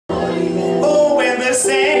Oh, when the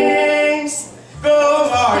saints go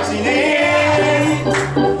marching in.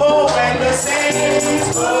 Oh, when the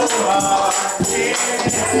saints go marching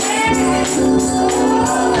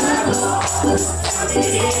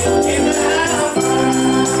in the number.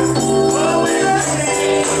 Oh, when the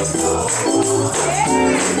saints go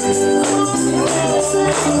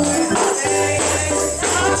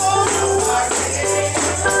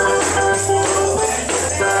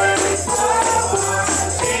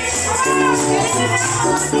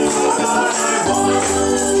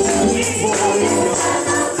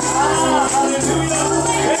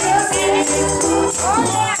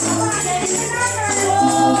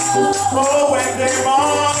oh, when they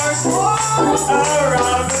march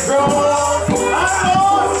around the throne, oh,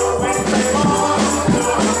 when they march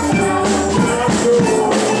around the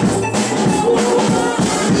throne.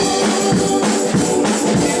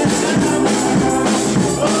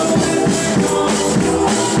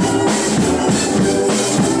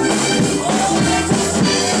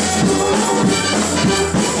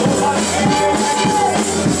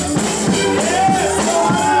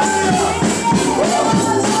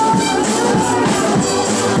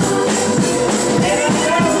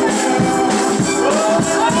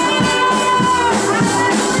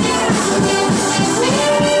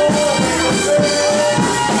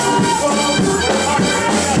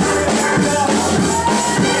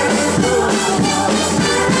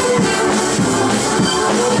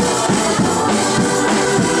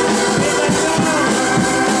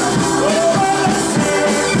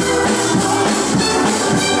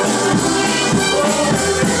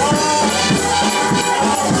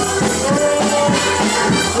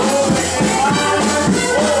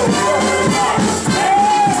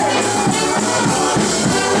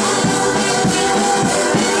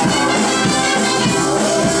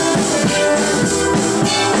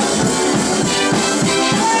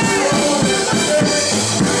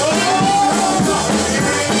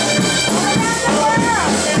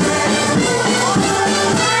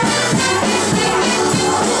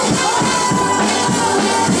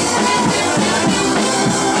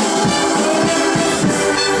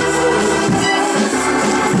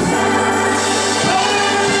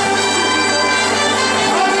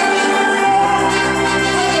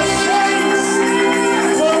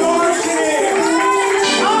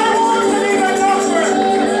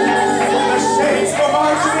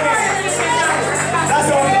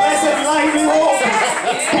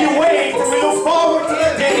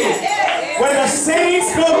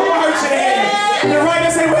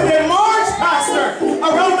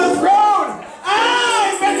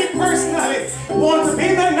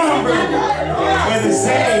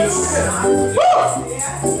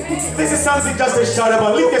 This is something just to shout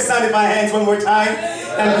about. Lift your hand in my hands one more time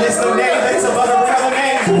and bless the name that's above every other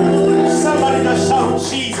name. Somebody just shout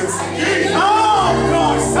Jesus. Oh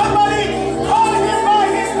God, somebody call him by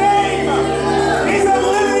his name. He's the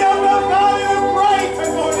lily of the valley, the bright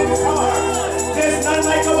and morning star. There's none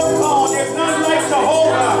like our God. There's none like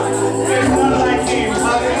Jehovah. There's none like him.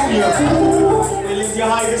 Hallelujah. We lift you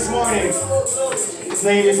high this morning. His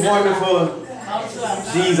name is wonderful.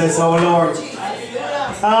 Jesus, our Lord.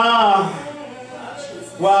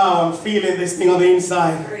 Wow, I'm feeling this thing on the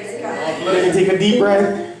inside. Let me take a deep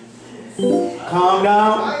breath. Calm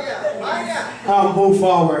down. Move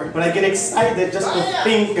forward. But I get excited just to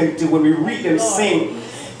think and to when we read and sing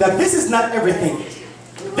that this is not everything.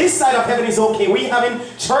 This side of heaven is okay. We having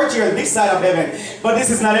church here on this side of heaven. But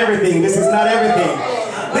this is not everything. This is not everything.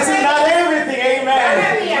 This is not everything.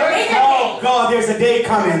 Amen. Oh God, there's a day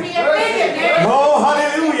coming. Oh,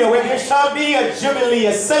 hallelujah. When there shall be a jubilee,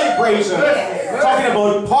 a celebration. Talking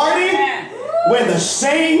about party when the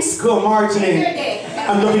saints go marching in.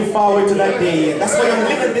 I'm looking forward to that day. That's why I'm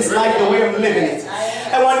living this life the way I'm living it.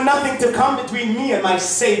 I want nothing to come between me and my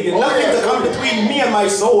Savior. Nothing to come between me and my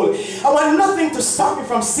soul. I want nothing to stop me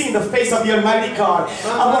from seeing the face of the Almighty God.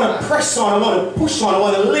 I want to press on. I want to push on. I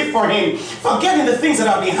want to live for Him. Forgetting the things that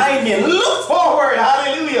are behind me and look forward,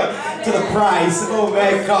 hallelujah, to the prize. Oh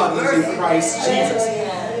my God, who's in Christ Jesus.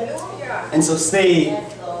 And so stay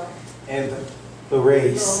in the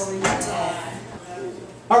race.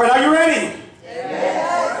 All right, are you ready?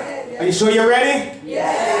 Are you sure you're ready?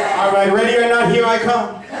 Yes. All right, ready or not, here I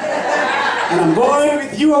come. And I'm going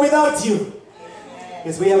with you or without you.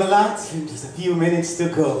 Because we have a lot and just a few minutes to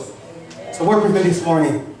go. So work with me this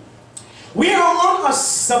morning. We are on a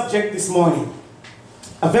subject this morning.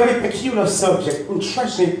 A very peculiar subject,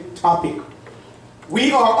 interesting topic.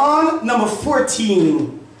 We are on number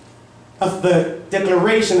 14 of the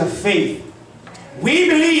Declaration of Faith. We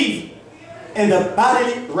believe in the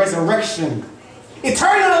bodily resurrection.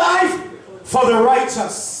 Eternal life for the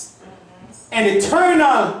righteous. and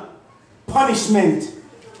eternal punishment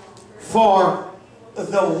for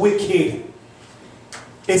the wicked.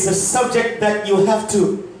 It's a subject that you have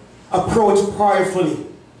to approach prayerfully.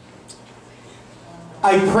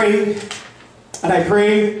 I prayed, and I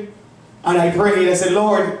prayed, and I prayed. I said,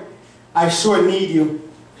 Lord, I sure need you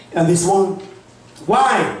in this one.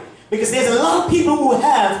 Why? Because there's a lot of people who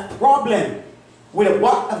have problem with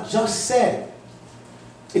what I've just said.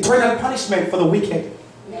 Eternal punishment for the wicked.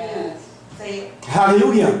 Yes. Say it.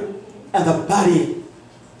 Hallelujah. And the body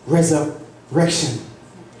resurrection.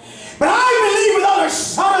 But I believe without a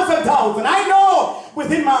shadow of a doubt, and I know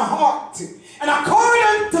within my heart, and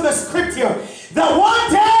according to the scripture, that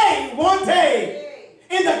one day,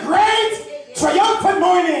 in the great triumphant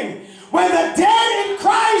morning, when the dead in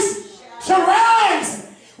Christ shall rise,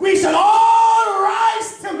 we shall all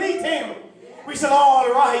rise to meet him. We shall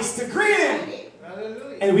all rise to greet him.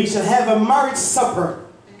 And we shall have a marriage supper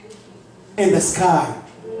in the sky.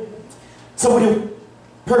 So would you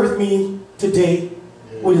pray with me today?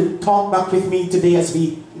 Would you talk back with me today as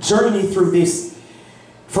we journey through this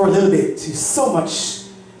for a little bit? There's so much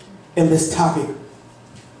in this topic.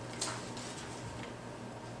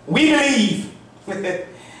 We believe in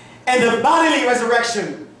the bodily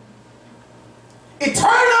resurrection,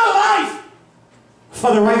 eternal life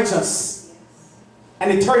for the righteous,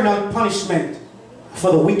 and eternal punishment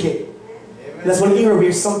for the wicked. Amen. That's one area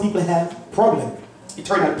where some people have problem.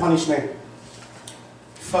 Eternal punishment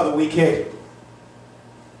for the wicked.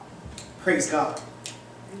 Praise God.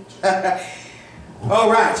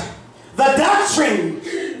 All right. The doctrine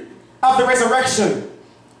of the resurrection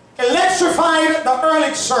electrified the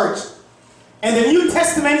early church. In the New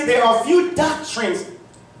Testament, there are few doctrines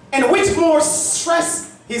in which more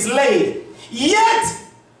stress is laid. Yet,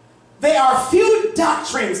 there are few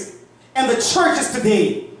doctrines in the churches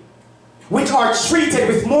today which are treated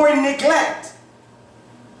with more neglect.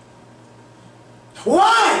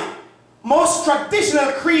 Why? Most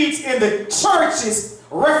traditional creeds in the churches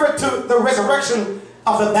refer to the resurrection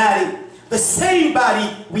of the body, the same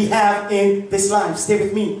body we have in this life. Stay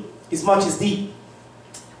with me. It's much as deep.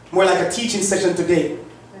 More like a teaching session today.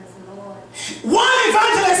 One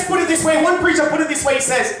evangelist put it this way, one preacher put it this way, he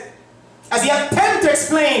says, as he attempted to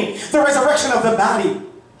explain the resurrection of the body,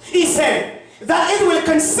 he said that it will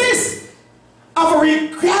consist of a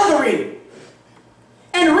regathering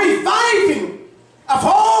and reviving of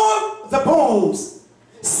all the bones,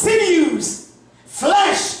 sinews,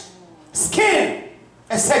 flesh, skin,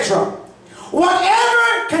 etc.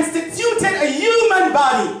 Whatever constituted a human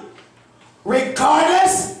body,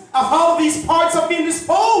 regardless of how these parts have been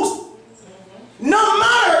disposed, no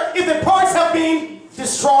matter if the parts have been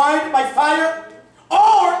destroyed by fire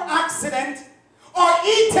or accident, or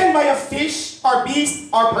eaten by a fish or beast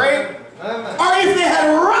or prey, or if they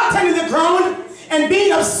had rotten in the ground and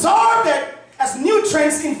been absorbed as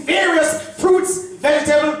nutrients in various fruits,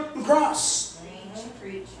 vegetables, and grass.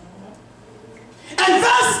 And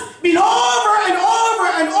thus been over and over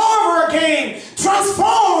and over again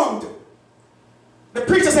transformed. The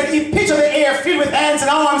preacher said he pictured the air filled with hands and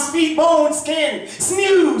arms, feet, bones, skin,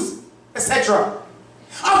 sinews, etc.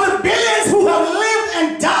 Of the billions who have lived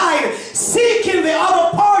and died seeking the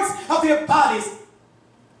other parts of their bodies.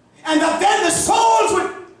 And that then the souls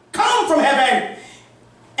would come from heaven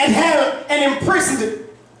and hell and imprisoned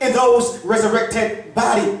in those resurrected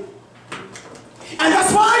bodies. And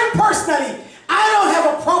that's why personally, I don't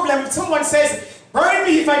have a problem if someone says, burn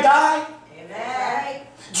me if I die. Amen.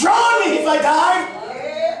 Drown me if I die.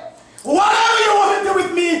 Yeah. Whatever you want to do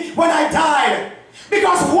with me when I die.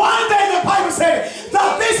 Because one day the Bible said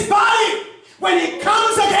that this body, when it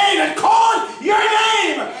comes again and call your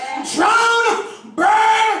name, drown,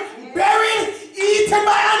 burn, buried, eaten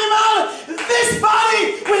by animal, this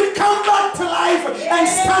body will come back to life and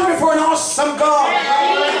stand before an awesome God.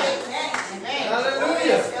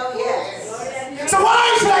 Hallelujah. So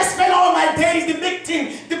why should I spend all my days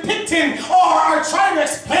depicting or trying to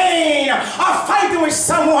explain or fighting with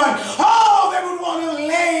someone? Oh, they would want to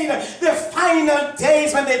lay their final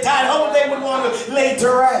days when they died. Oh, they would want to lay to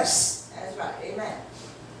rest. That's right. Amen.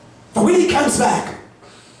 But when he comes back,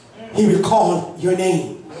 he will call your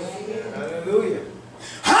name. Hallelujah.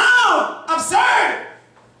 How absurd!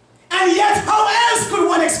 And yet, how else could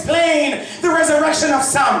one explain the resurrection of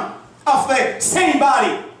some of the same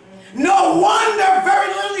body? No wonder very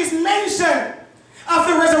little is mentioned of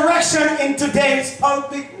the resurrection in today's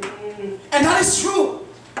pulpit. And that is true.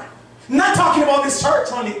 Not talking about this church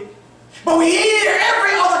only, but we hear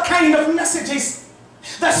every other kind of messages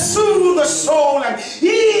that soothe the soul and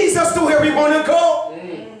ease us to where we want to go.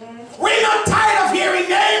 We're not tired of hearing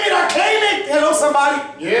name it or claim it. Hello, somebody.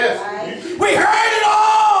 somebody? Yes. We heard it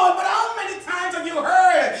all, but how many times have you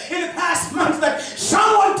heard in the past months that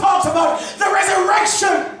someone talks about the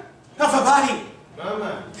resurrection of a body?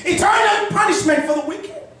 Mama. Eternal punishment for the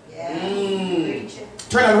wicked.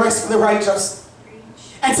 Eternal rest for the righteous.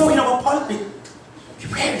 And so in our pulpit, we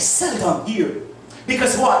very seldom hear.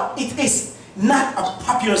 Because what? It is not a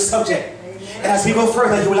popular subject. And as we go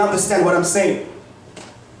further, you will understand what I'm saying.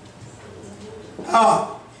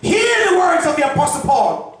 Hear the words of the Apostle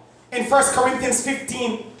Paul in 1 Corinthians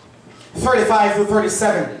 15, 35 through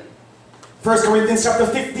 37. 1 Corinthians chapter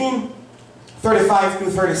 15, 35 through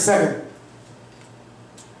 37.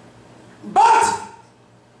 But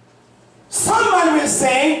someone will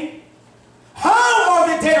say, how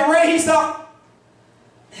are the dead raised up?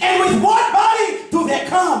 And with what body do they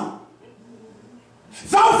come?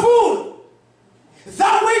 Thou fool,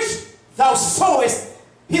 that which thou sowest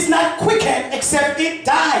is not quickened except it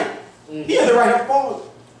die. Hear the right of Paul.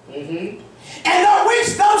 And that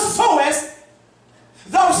which thou sowest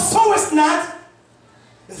not,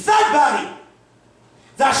 that body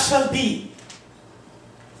that shall be.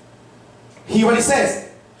 Hear what he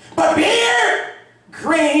says. But bear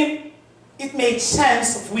grain, it may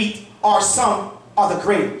chance of wheat or some other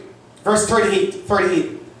grain. Verse 38.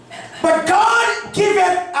 But God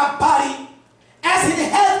giveth a body as it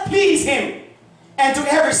hath pleased him, and to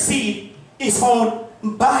every seed his own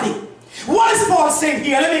body. What is Paul saying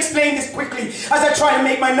here? Let me explain this quickly as I try to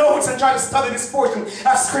make my notes and try to study this portion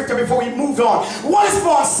of scripture before we move on. What is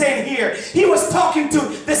Paul saying here? He was talking to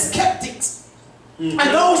the skeptics. And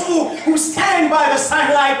those who stand by the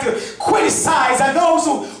sideline to criticize, and those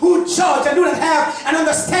who judge and do not have an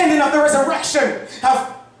understanding of the resurrection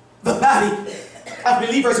of the body of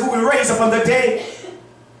believers who will raise up on the day.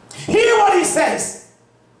 Hear what he says.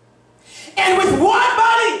 And with what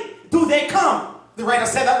body do they come? The writer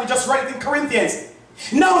said that, we just read it in Corinthians.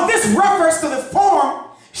 Now this refers to the form,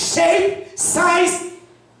 shape, size,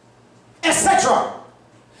 etc.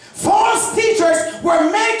 False teachers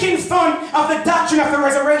were making fun of the doctrine of the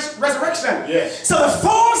resurrection. Yes. So the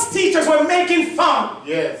false teachers were making fun of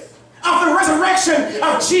the resurrection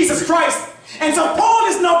of Jesus Christ. And so Paul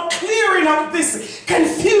is now clearing up this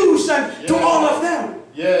confusion to all of them.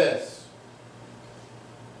 Yes.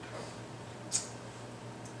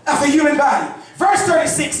 Of the human body. Verse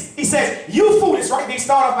 36, he says, you fool. It's right. They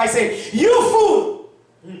start off by saying, you fool.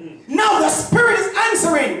 Now the Spirit is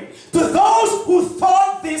answering to those who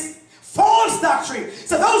thought this false doctrine.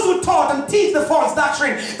 So those who taught and teach the false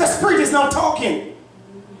doctrine, the Spirit is now talking.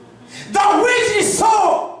 The which is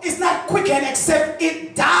so is not quickened except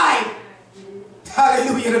it died.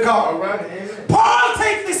 Hallelujah to God. All right. Paul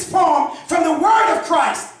takes this form from the word of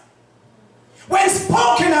Christ. When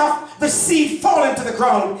spoken of, the seed falling to the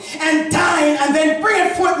ground and dying and then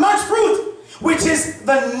bringing forth much fruit, which is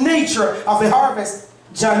the nature of the harvest.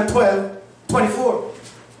 John 12, 24.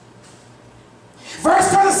 Verse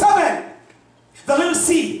 27, the little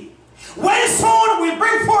seed, when sown, will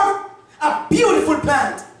bring forth a beautiful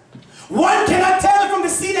plant. One cannot tell from the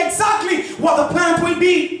seed exactly what the plant will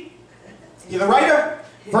be. Hear the writer?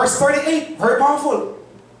 Verse 38, very powerful.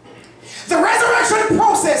 The resurrection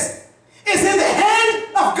process is in the hand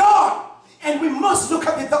of God, and we must look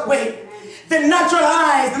at it that way. The natural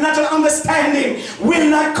eyes, the natural understanding will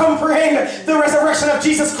not comprehend the resurrection of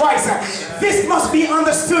Jesus Christ. This must be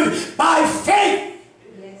understood by faith.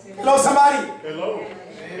 Hello, somebody. Hello.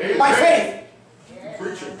 By faith.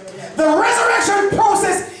 The resurrection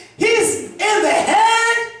process is in the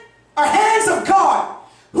hands of God,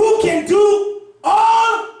 who can do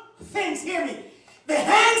all things. Hear me. The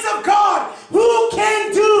hands of God, who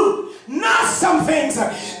can do not some things,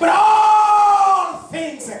 but all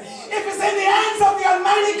things. If it's in the hands of the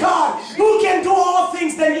Almighty God, who can do all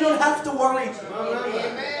things, then you don't have to worry.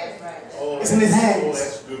 It's in His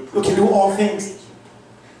hands, who can do all things.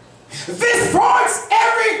 This thwarts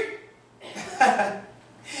every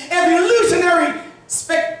evolutionary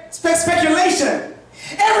speculation.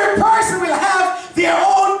 Every person will have their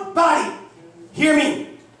own body. Hear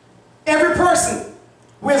me. Every person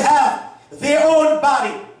will have their own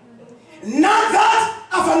body. Not that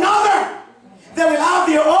of another. They will have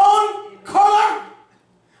their own color,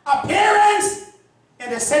 appearance,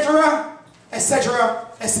 and etc., etc.,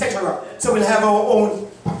 etc. So we'll have our own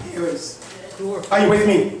appearance. Are you with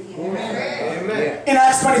me? Amen. In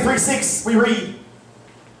Acts 23:6 we read,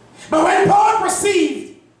 but when Paul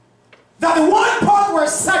perceived that the one part were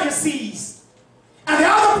Sadducees and the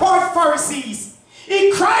other part Pharisees,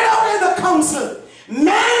 he cried out in the council,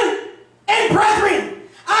 men and brethren,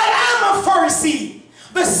 I am a Pharisee,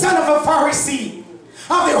 the son of a Pharisee,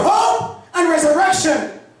 of the hope and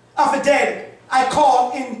resurrection of the dead. I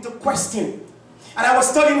call into question. And I was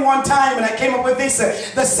studying one time and I came up with this.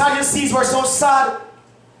 The Sadducees were so sad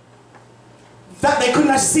that they could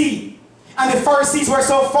not see. And the Pharisees were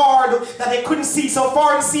so far that they couldn't see. So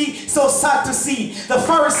far to see, so sad to see. The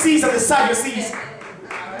Pharisees and the Sadducees.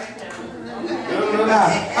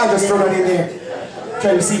 I'll just throw that in there.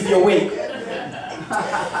 Trying to see if you're awake.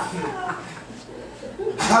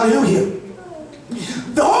 Hallelujah.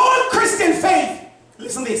 The whole Christian faith,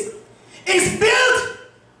 listen to this, is built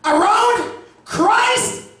around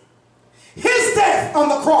Christ, his death on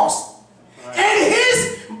the cross, and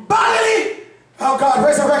his bodily, oh God,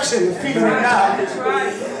 resurrection. Feeling it now.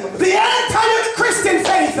 The entire Christian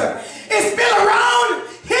faith is built around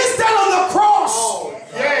his death on the cross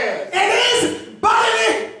and his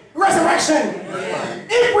bodily resurrection.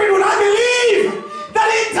 If we do not believe that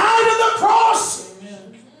he died on the cross,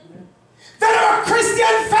 then our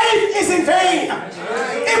Christian faith is in vain.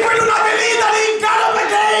 If we do not believe that he got up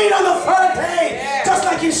again on the third day, just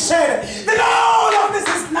like he said, then all of this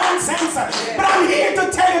is nonsense. But I'm here to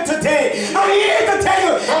tell you today, I'm here to tell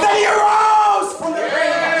you that he arose from the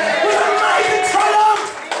grave with a mighty triumph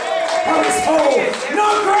from his foe.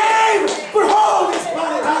 No grave could hold his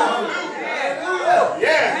body down.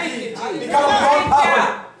 He got all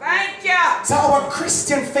power. Thank you. So our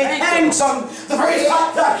Christian faith hangs on the very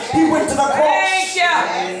fact that he went to the cross. Thank you.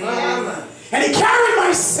 And he carried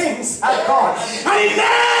my sins at God. And he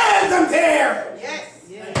nailed them there.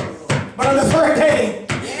 But on the third day,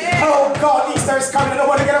 oh God, Easter is coming. I don't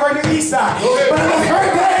want to get around to Easter. But on the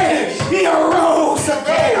third day, he arose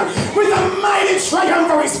again with a mighty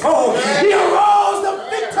triumph for his foe. He arose the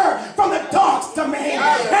victor from the dog's domain.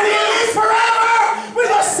 And he lives forever with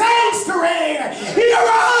the saints to reign. He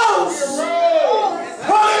arose.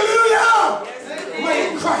 Hallelujah.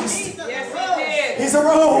 My Christ. He's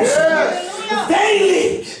arose.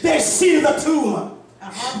 Daily they see the tomb.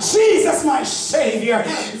 Jesus my Savior.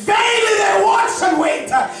 Daily they watch and wait.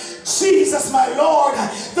 Jesus my Lord.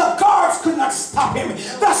 The guards could not stop him.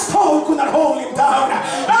 The stone could not hold him down.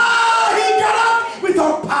 Ah, he got up with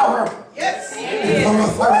all power. Yes. With all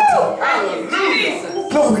authority.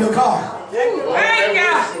 Glory to God. Thank you.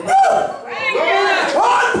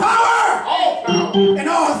 All power and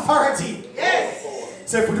all authority.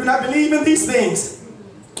 So if we do not believe in these things,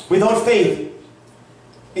 without faith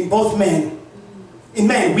in both men, in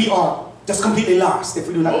men we are just completely lost if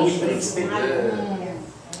we do not believe in these things.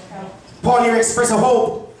 Paul here expressed a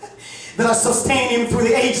hope that has sustained him through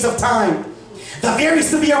the ages of time, that there is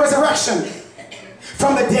to be a resurrection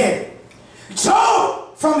from the dead.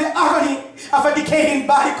 Job, from the agony of a decaying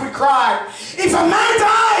body, could cry, if a man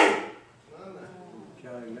died,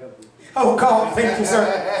 oh God, thank you, sir,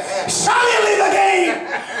 shall he live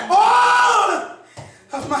again? All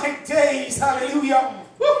of my days, hallelujah,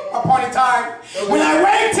 upon a time when I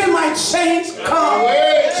wait till my change come.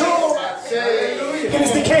 Job, in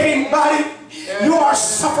his decaying body, you are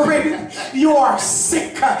suffering, you are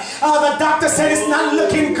sick. The doctor said it's not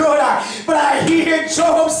looking good, but I hear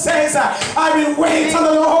Job says, I will wait on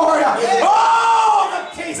the Lord all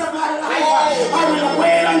the days of my life. I will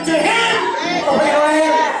wait unto him.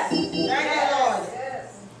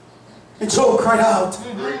 And Job cried out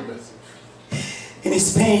in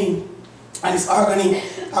his pain and his agony.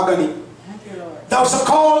 Thou shalt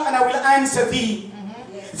call and I will answer thee.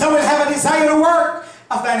 Thou wilt have a desire to work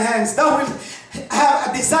of thine hands. Thou wilt have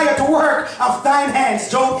a desire to work of thine hands.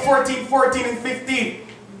 Job 14 and 15.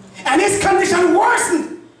 And his condition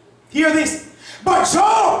worsened. Hear this. But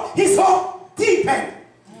Job, his hope deepened.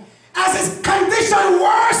 As his condition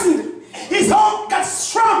worsened, his hope got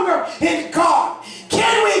stronger in God.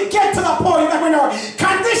 Can we get to the point that when our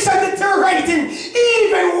condition deteriorating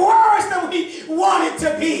even worse than we want it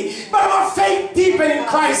to be, but our faith deepen in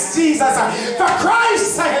Christ Jesus? For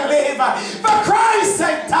Christ I live, for Christ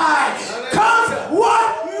I die. Come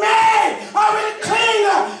what may, I will cling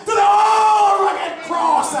to the old rugged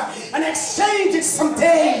cross and exchange it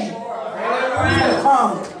someday.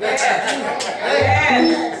 Come.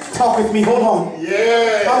 Talk with me, hold on.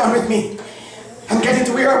 Come on with me. I'm getting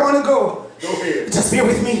to where I want to go. Go ahead. Just bear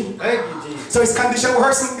with me. Thank you, Jesus. So his condition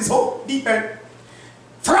worsened, his hope deepened.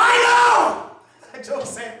 For I know, Job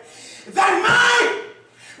said, that my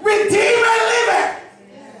Redeemer liveth,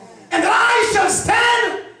 and that I shall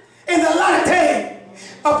stand in the latter day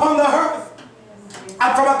upon the earth.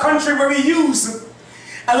 I'm from a country where we use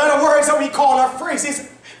a lot of words that we call our phrases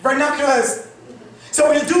vernaculars. So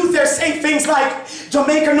we'll say things like,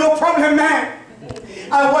 Jamaica, no problem, man.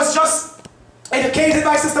 I was just educated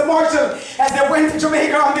by Sister Marshall as they went to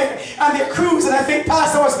Jamaica on their cruise, and I think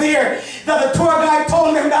Pastor was there, that the tour guide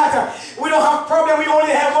told them that we don't have a problem, we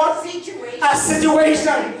only have one situation. a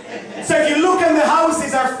situation. So if you look in the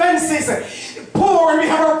houses or fences, poor, we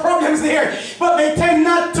have our problems there, but they tend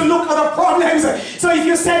not to look at the problems. So if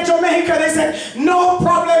you said Jamaica, they said, no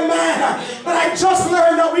problem, man. But I just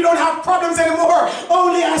learned that we don't have problems anymore,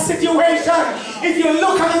 only a situation. If you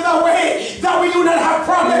look at it that way, that we do not have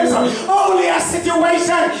problems, only a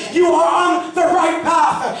situation, you are on the right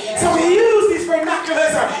path. So we use these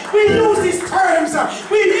vernaculars, we use these terms,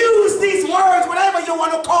 we use these words, whatever you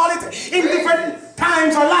want to call it, in different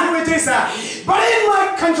times or languages. But in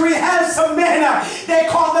my country, we have some men, they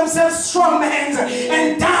call themselves strong men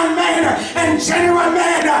and down men and general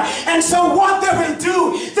men. And so what they will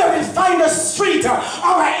do, they will find a street or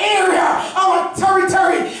an area or a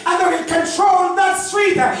territory, and they will control that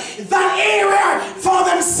street, that area for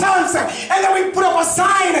themselves. And then we put up a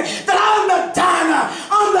sign that I'm the Dan,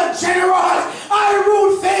 I'm the general, I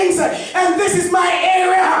rule things, and this is my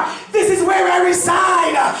area, this is where I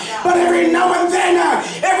reside. But every now and then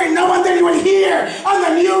you will hear on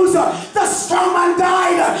the news, the strong man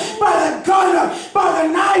died by the gun, by the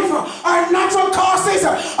knife, or natural causes,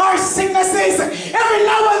 or sicknesses. Every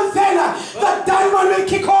now and then, the diamond will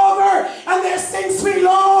kick over, and they sing, sweet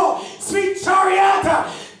Lord, sweet chariot,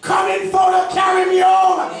 coming for to carry me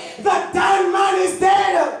home. The dead man is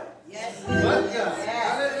dead.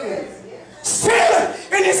 Still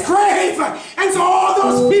in his grave. And so all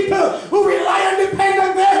those people who rely and depend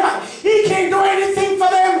on them, he can't do anything for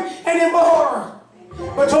them anymore.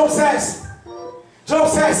 But Job says,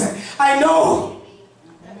 I know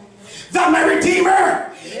that my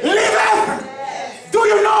Redeemer liveth. Do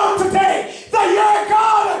you know today that your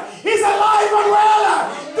God is alive and well?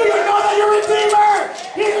 Do you know that your Redeemer,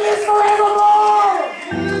 he lives forevermore?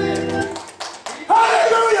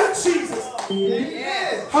 Hallelujah, Jesus.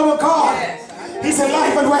 Our God, he's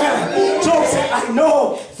alive and well. Job said, I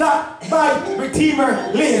know that my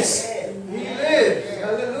Redeemer lives. He lives.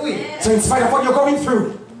 Hallelujah. So in spite of what you're going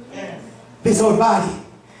through, this old body,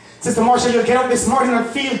 Sister Marcia, you'll get up this morning and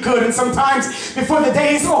feel good, and sometimes before the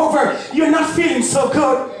day is over, you're not feeling so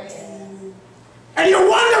good. And you're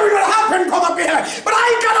wondering what happened, Brother Bill. But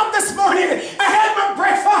I got up this morning, I had my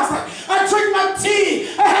breakfast, I drank my tea,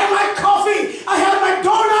 I had my coffee, I had my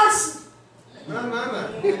donuts. But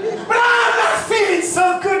I'm not feeling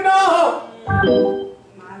so good now.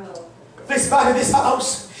 This body, this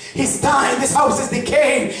house, he's dying, this house is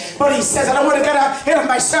decaying. But he says, I don't want to get ahead of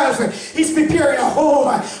myself. He's preparing a home,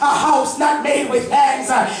 a house not made with hands,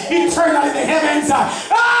 eternal in the heavens.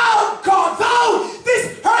 Oh God, though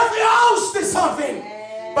this earthly house is something,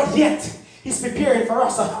 but yet he's preparing for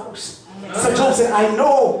us a house. So Job said, I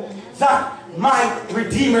know that my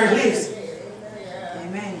Redeemer lives.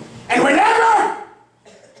 Amen. And whenever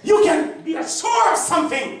you can be assured of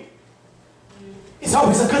something, it's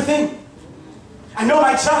always a good thing. I know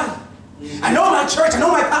my child. I know my church. I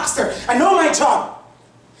know my pastor. I know my job.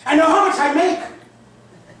 I know how much I make.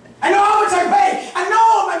 I know how much I pay. I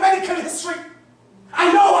know my medical history.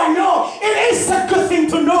 I know. It is a good thing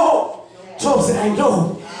to know. Job said, I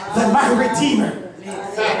know that my Redeemer.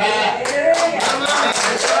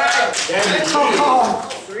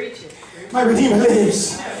 My Redeemer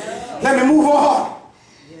lives. Let me move on.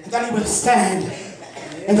 And that he will stand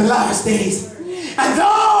in the last days. And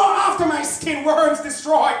though after my skin worms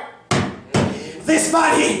destroy this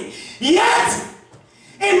body, yet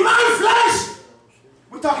in my flesh,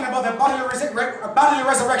 we're talking about the bodily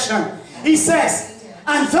resurrection. He says,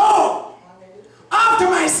 and though after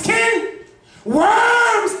my skin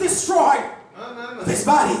worms destroy this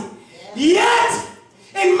body, yet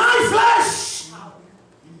in my flesh,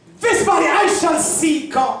 this body I shall see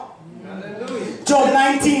God. Job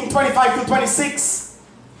 19:25-26.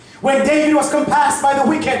 When David was compassed by the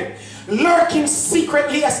wicked, lurking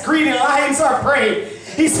secretly as greedy lions are prey,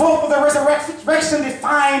 his hope of the resurrection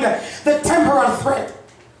defined the temporal threat.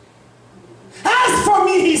 As for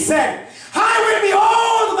me, he said, I will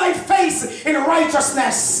behold thy face in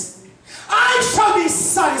righteousness. I shall be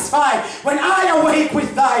satisfied when I awake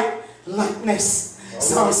with thy likeness.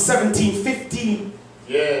 Psalm 17:15.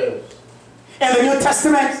 Yes. In the New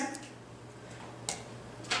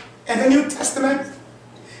Testament,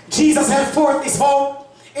 Jesus held forth his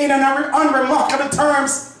hope in unremarkable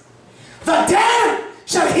terms. The dead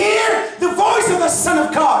shall hear the voice of the Son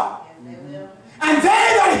of God, and they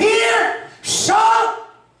that hear shall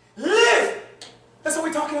live. That's what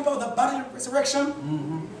we're talking about, the bodily resurrection.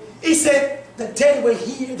 He said the dead will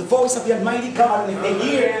hear the voice of the Almighty God, and if they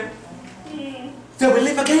hear, they will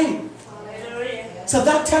live again. So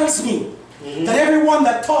that tells me that everyone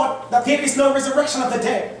that taught that there is no resurrection of the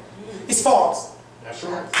dead is false. That's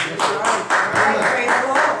right.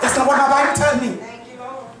 That's not what my Bible tells me.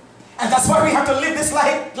 And that's why we have to live this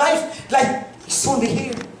life like we soon be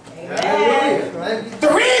here. Amen. The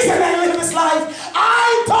reason I live this life,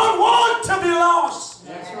 I don't want to be lost.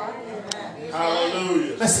 That's right.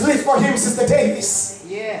 Hallelujah. Let's live for him, Sister Davis.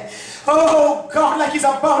 Yeah. Oh God, like he's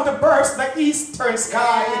about to burst the eastern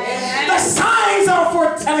sky. The signs are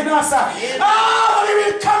foretelling us. Oh, he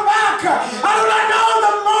will come back. I do not know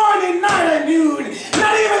the morning, night, and noon.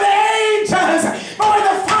 Not even the angels. But when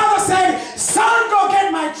the Father said, son, go get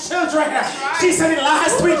my children. She said it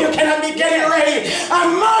last week, you cannot be getting ready. I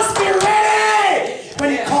must be ready when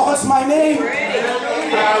he calls my name.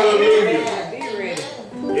 Hallelujah. Be ready.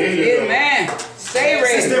 Amen. Stay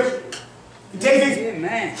ready. Sister David.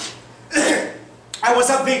 Amen. I was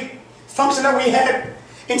at the function that we had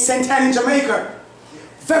in St. Anne in Jamaica.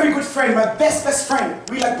 Very good friend, my best friend.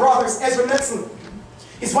 We like brothers, Ezra Nelson.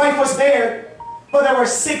 His wife was there, but they were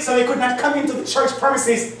sick, so they could not come into the church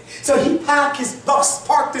premises. So he parked his bus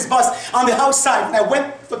on the outside. And I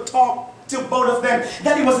went to talk to both of them.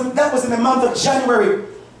 That was in the month of January.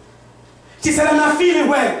 She said, I'm not feeling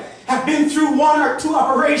well. I've been through 1 or 2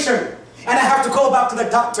 operations, and I have to go back to the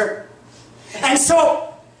doctor. And so,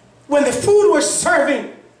 when the food was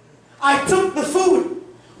serving, I took the food,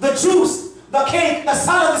 the juice, the cake, the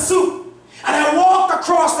salad, the soup, and I walked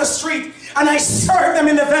across the street, and I served them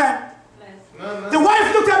in the van. The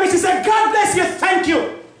wife looked at me, she said, God bless you, thank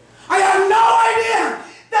you. I had no idea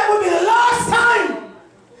that would be the last time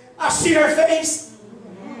I see her face.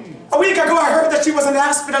 A week ago, I heard that she was in the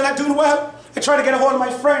hospital, not doing well. I tried to get a hold of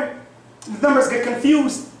my friend. The numbers get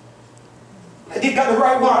confused. I did get the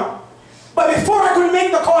right one. But before I could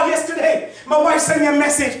make the call yesterday, my wife sent me a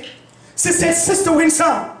message. She said, Sister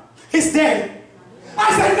Winsome is dead.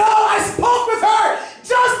 I said, no, I spoke with her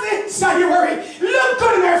just in January. Looked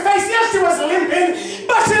good in her face. Yes, she was limping,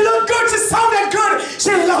 but she looked good. She sounded good.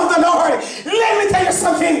 She loved the Lord. Let me tell you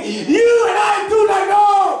something. You and I do not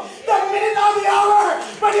know the minute or the hour,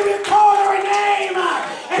 but He will call her a name,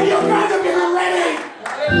 and you're going to be ready.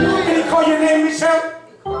 Can He call your name, Michelle?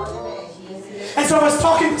 And so I was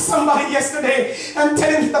talking to somebody yesterday and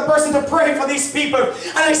telling the person to pray for these people.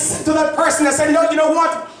 And I said to that person, I said, you know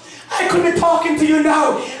what? I could be talking to you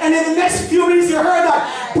now. And in the next few minutes you heard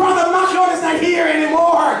that Brother McLeod is not here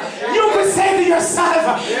anymore. You could say to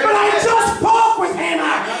yourself, but I just spoke with him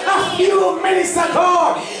a few minutes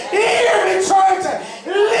ago. Here in church,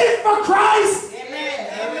 live for Christ. Amen.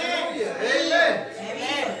 Amen.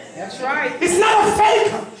 Amen. That's right. It's not a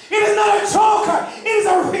fake. It is not a joker. It is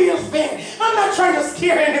a real thing. I'm not trying to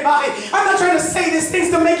scare anybody. I'm not trying to say these things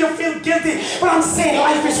to make you feel guilty. But I'm saying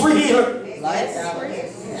life is real. Life is real.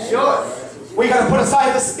 Sure. We got to put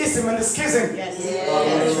aside the schism and the schism. Yes.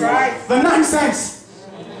 That's right. The nonsense.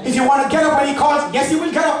 If you want to get up when He calls, yes, you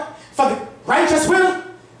will get up. For the righteous will,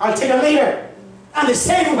 I'll tell you later. And the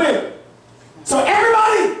saving will. So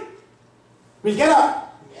everybody will get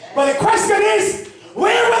up. But the question is,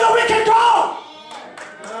 where will the wicked go?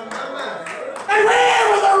 And where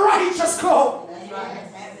will the righteous go?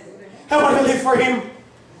 I want to live for Him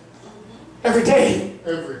every day.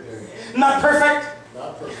 Every day. Not perfect.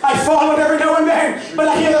 Not perfect. I fall every now and then, but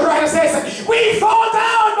I hear the writer says, we fall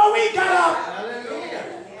down, but we get up.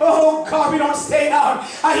 Oh God, we don't stay down.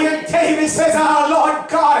 I hear David says, oh Lord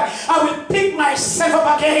God, I will pick myself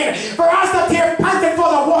up again. For as the deer panted for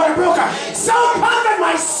the water brook, so panted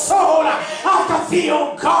my soul after Thee,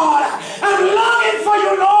 oh God. I'm longing for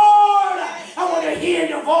You, Lord. I want to hear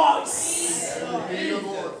Your voice. I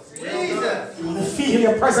want to feel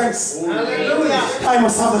Your presence. Hallelujah. I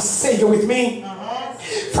must have the Savior with me.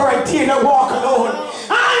 For I dare not walk alone.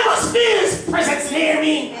 I must feel His presence near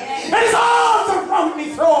me. And His arms around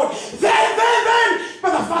me thrown. Then,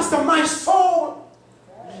 Brother Foster, my soul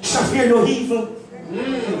shall fear no evil.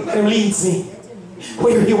 Let Him leads me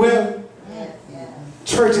where He will.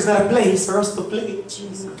 Church is not a place for us to play.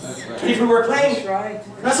 If we were playing,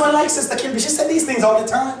 that's why I like Sister Kimby. She said these things all the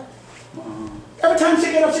time. Every time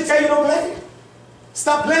she get up, she tell you don't play.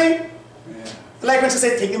 Stop playing. Like when she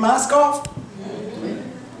said, take the mask off.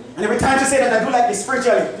 And every time she say that, I do like this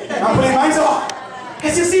spiritually. I'm putting mine off.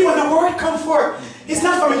 Because you see, when the word comes forth, it's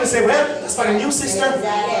not for me to say, well, that's for the new sister.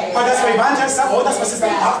 Or that's for evangelist. Oh, that's for Sister.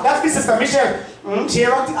 That's for Sister Michelle. She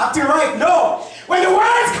acting right. No. When the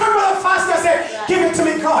words come from the pastor, I say, give it to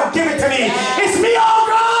me, God, give it to me. It's me, oh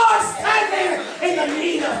God, standing in the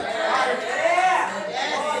need of God.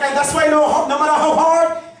 And that's why no matter how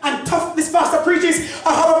hard and tough this pastor preaches,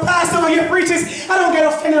 or how a pastor over here preaches, I don't get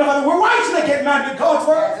offended over the word. Why should I get mad with God's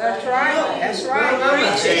word? That's right. That's right.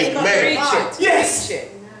 Preach it. Amen. Preach it. Yes. Preach it.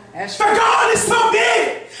 That's For right. God is so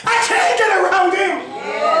big, I can't get around Him.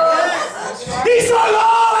 Yes. That's right. He's so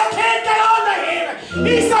low, I can't get under Him.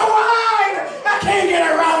 He's so wide,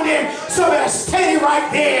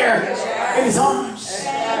 right there in his arms.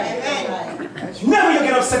 Never you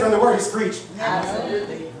get upset when the word is preached.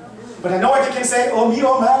 But I know what you can say, oh me,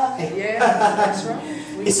 oh my. Yeah, that's right.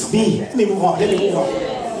 It's me. Let me move on. Let me move on.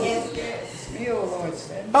 It's me, oh Lord.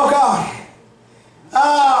 Oh God.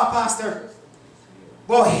 Ah, Pastor.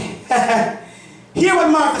 Boy. Hear what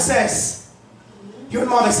Martha says. Hear what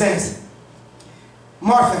Martha says.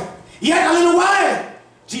 Martha, yet a little while.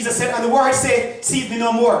 Jesus said, and the word said, see me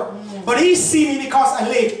no more. But he see me because I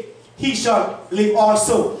live. He shall live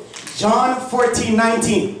also. John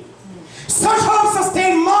 14:19. Such hope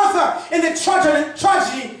sustained Martha in the tragic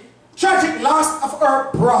loss of her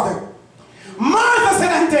brother. Martha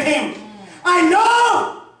said unto him, I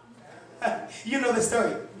know. You know the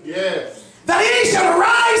story. Yes. That he shall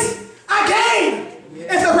rise again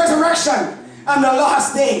in the resurrection on the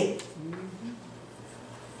last day.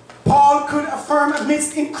 Paul could affirm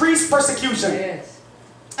amidst increased persecution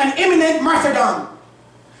and imminent martyrdom.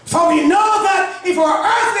 For we know that if our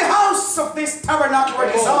earthly house of this tabernacle were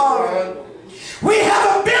dissolved, we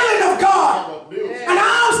have a building of God, an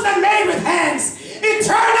house not made with hands,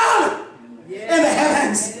 eternal in the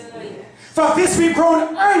heavens. For this we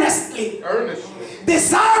groan earnestly,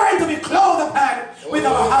 desiring to be clothed upon with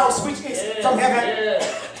our house which is from heaven.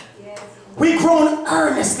 We groan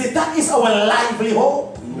earnestly. That is our lively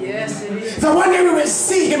hope. Yes, it is. The one day we will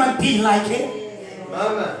see him and be like him.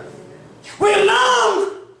 Mama. We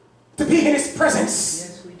long to be in his presence.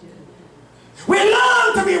 Yes, we do. We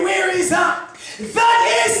long to be where he's at.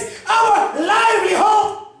 That is our lively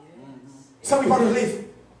hope. So we want to live.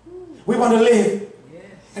 We want to live.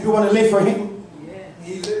 And we want to live for him.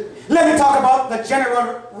 Let me talk about the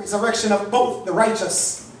general resurrection of both the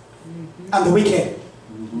righteous and the wicked.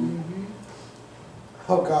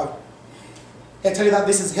 Oh God. I tell you that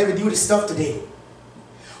this is heavy duty stuff today.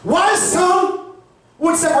 While some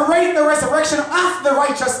would separate the resurrection of the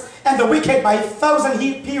righteous and the wicked by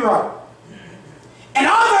 1,000-year period, and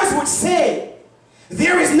others would say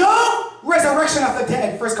there is no resurrection of the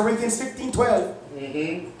dead, 1 Corinthians 15:12.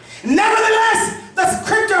 Nevertheless, the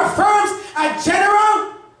scripture affirms a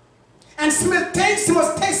general and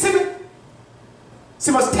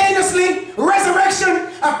simultaneously resurrection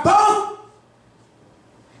of both.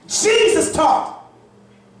 Jesus taught,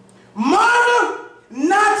 marvel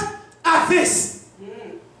not at this,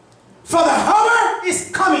 for the hour is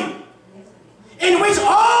coming in which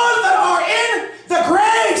all that are in the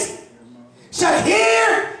graves shall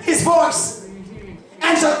hear his voice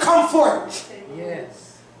and shall come forth.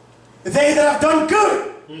 Yes. They that have done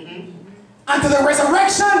good unto the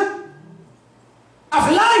resurrection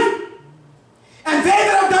of life, and they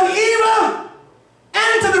that have done evil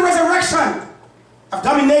unto the resurrection of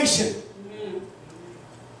domination.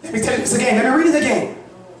 Let me tell you this again. Let me read it again.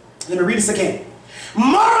 Let me read this again.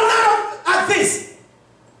 Marvel not at this,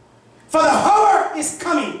 for the hour is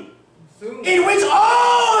coming in which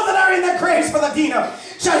all that are in the graves, for the Dina,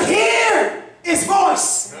 shall hear his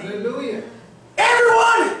voice. Hallelujah.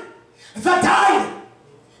 Everyone that died,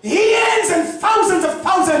 years and thousands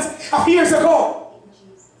of years ago,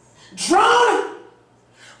 drowned,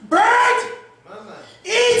 burned,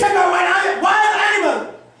 eaten by wild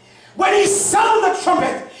animal, when he sounded the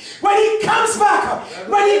trumpet, when he comes back,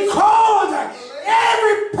 when he called,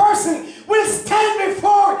 every person will stand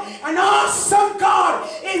before an awesome God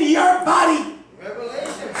in your body.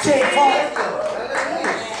 Jake Paul.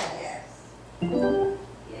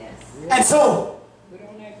 And so,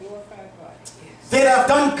 they that have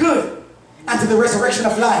done good unto the resurrection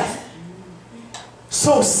of life,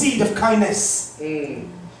 sow seed of kindness.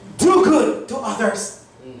 Do good to others.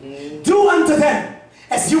 Do unto them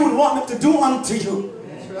as you would want them to do unto you.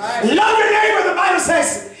 Love your neighbor, the Bible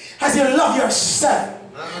says, as you love yourself.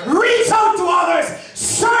 Reach out to others.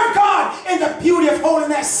 Serve God in the beauty of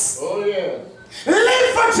holiness. Oh, yes.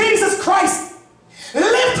 Live for Jesus Christ.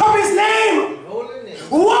 Lift up his name.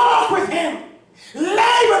 Walk with him.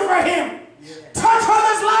 Labor for him. Touch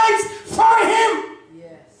others' lives for him.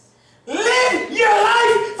 Live your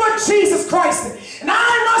life for Jesus Christ. And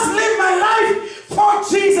I must live my life for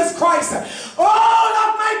Jesus Christ. All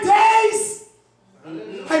of my days,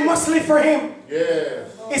 I must live for him. Yes.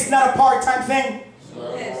 It's not a part-time thing.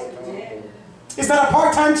 It's not a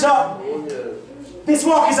part-time job. This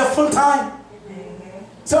walk is a full-time.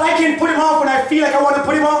 So I can put him off when I feel like I want to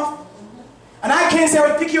put him off. And I can't say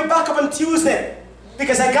I will pick you back up on Tuesday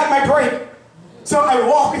because I got my break. So I will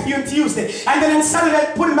walk with you on Tuesday. And then on Saturday I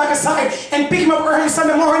put him back aside and pick him up early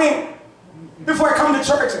Sunday morning before I come to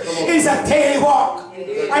church. It is a daily walk.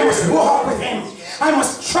 I must walk with him. I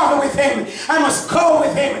must travel with him. I must go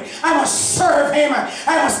with him. I must serve him.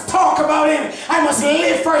 I must talk about him. I must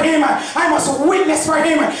live for him. I must witness for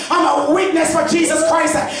him. I'm a witness for Jesus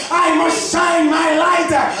Christ. I must shine my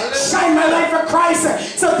light. Shine my light for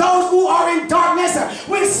Christ. So those who are in darkness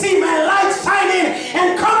will see my light shining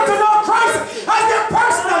and come to know Christ as their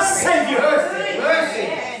personal Savior.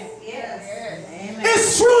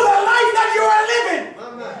 It's through the life that you are living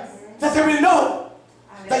that they will know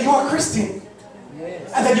that you are a Christian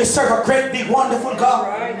and that you serve a great, big, wonderful God.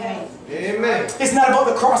 Amen. It's not about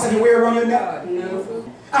the cross that you wear around your neck.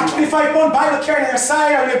 A 25-pound Bible carrying on your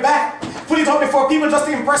side or on your back, put it up before people just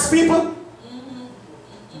to impress people.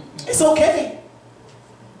 It's okay.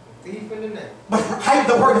 But hide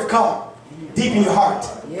the word of God deep in your heart.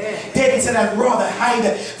 David said, I'd rather hide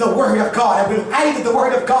the word of God. I will hide the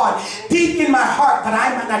word of God deep in my heart that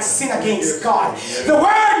I might not sin against God. The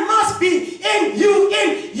word must be in you,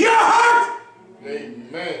 in your heart.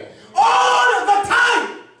 Amen. All the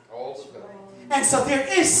time. All the time. And so there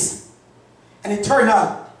is an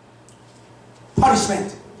eternal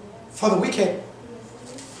punishment for the wicked.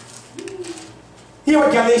 Hear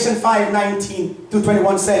what Galatians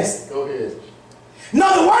 5:19-21 says. Go ahead.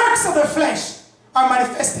 Now the works of the flesh are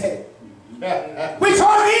manifested, which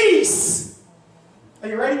are these. Are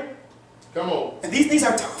you ready? Come on. And these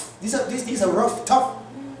are tough. These are rough, tough,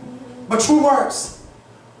 but true words.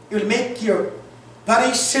 It will make your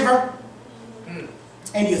body shiver,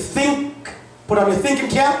 and you think, put on your thinking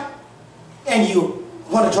cap, and you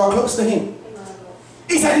want to draw close to him.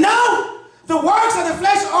 He said, now the works of the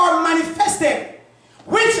flesh are manifested,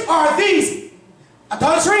 which are these: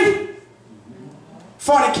 adultery,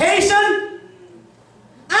 fornication,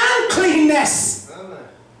 uncleanness,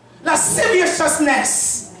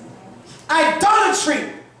 lasciviousness, idolatry,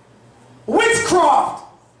 witchcraft,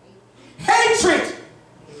 hatred,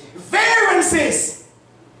 variances,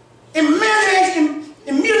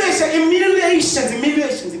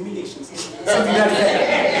 emulations. Something like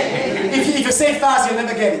that. If you say fast, you'll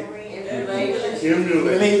never get it.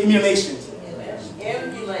 Emulations.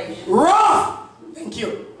 Wrath. Thank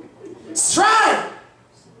you. Strife.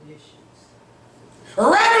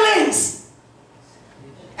 Revelings.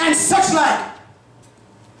 And such like.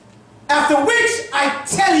 After which I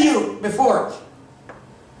tell you before,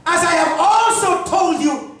 as I have also told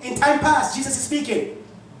you in time past, Jesus is speaking,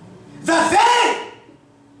 that they,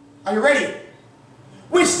 are you ready,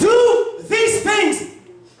 which do these things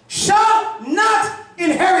shall not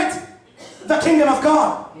inherit the kingdom of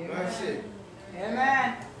God.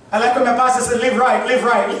 Amen. I like when my pastor said, live right, live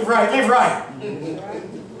right, live right, live right.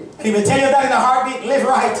 And he will tell you that in a heartbeat, live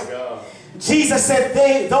right. Jesus said,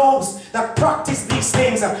 those that practice these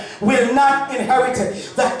things will not inherit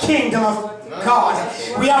the kingdom of God.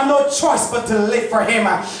 We have no choice but to live for him.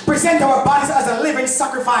 Present our bodies as a living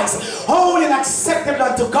sacrifice, holy and acceptable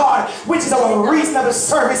unto God, which is our reasonable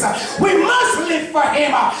service. We must live for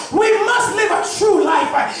him. We must live a true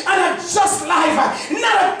life and a just life,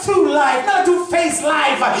 not a two life, not a two-faced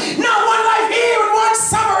life, not one life here and one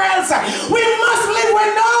somewhere else. We must live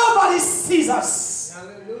where nobody sees us.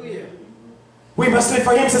 Hallelujah. We must live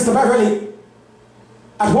for him, Sister Beverly,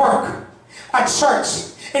 at work, at church,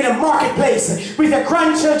 in the marketplace, with your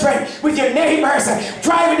grandchildren, with your neighbors,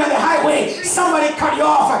 driving on the highway, somebody cut you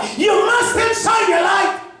off. You must still shine your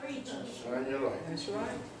light. Shine your light. That's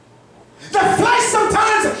right. The flesh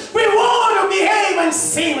sometimes, we want to behave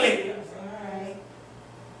unseemly.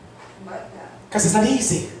 Because it's not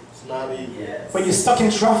easy. It's not easy. When you're stuck in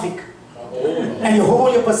traffic, and you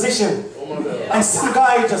hold your position, and some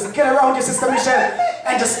guy just get around you, Sister Michelle,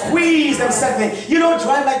 and just squeeze themselves. You don't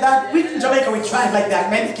drive like that. We in Jamaica, we drive like that,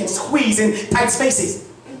 man. They can squeeze in tight spaces.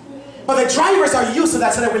 But the drivers are used to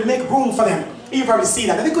that, so they will make room for them. You probably see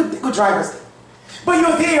that. They're good drivers. But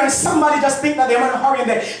you're there, and somebody just think that they're in a hurry, and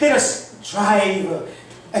they just drive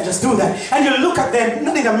and just do that. And you look at them,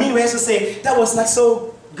 not in a mean way, as to say, that was not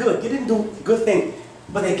so good. You didn't do a good thing.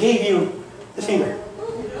 But they gave you the finger.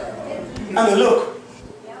 And the look.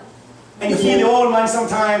 And you feel the old man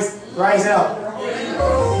sometimes rise up.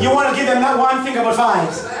 You want to give them not one finger but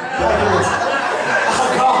fives. Oh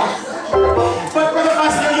God. But Brother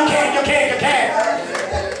Pastor, you can't.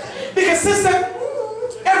 Because sister,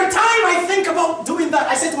 every time I think about doing that,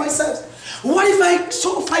 I say to myself, what if I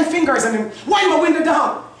show 5 fingers and then wind my window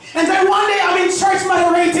down? And then one day I'm in church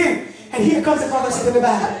moderating, and here comes the brother sitting in the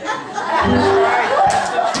back.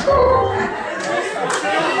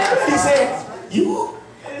 He said,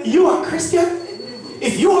 you are a Christian?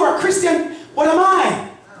 If you are a Christian, what am I?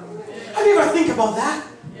 Have you ever think about that?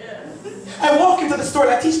 I walk into the store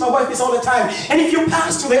and I teach my wife this all the time. And if you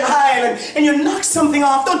pass through the aisle and you knock something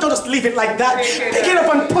off, don't just leave it like that. Pick it up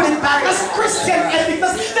and put it back. That's Christian ethic.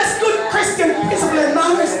 That's good Christian principle and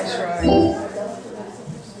manners.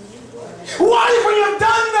 What if when you've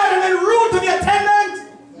done that and then rude to the attendant?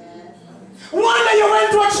 One day you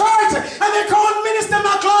went to a church and they called Minister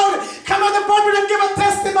McLeod, come out the pulpit and give a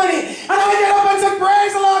testimony. And I get up and say,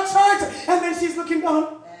 praise the Lord, church. And then she's looking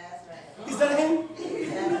down. Is that him?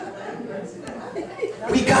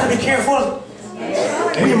 We got to be careful.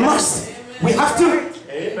 We must. We have to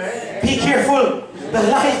be careful. The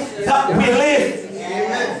life that we live.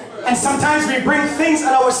 And sometimes we bring things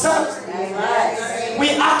on ourselves. We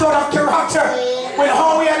act out of character when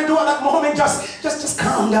all we had to do at that moment just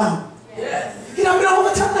calm down. You know, all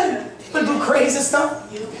the time. People do crazy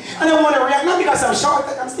stuff. I don't want to react, not because I'm short,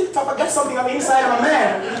 I'm still tough. I got something on the inside of a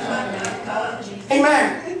man.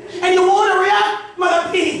 Amen. And you want to react,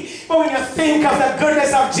 Mother P. But when you think of the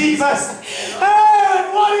goodness of Jesus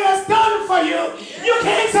and what He has done for you, you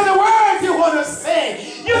can't say the words you want to say.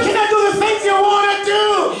 You cannot do the things you want to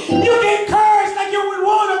do. You can curse like you would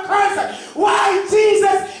want to curse. Why?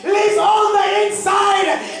 Jesus lives on the inside,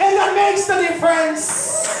 and that makes the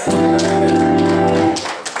difference.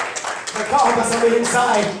 The God that's on the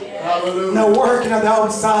inside. Hallelujah. No working on the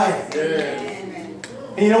outside.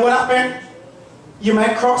 And you know what happened? You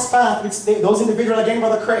might cross paths with those individuals again,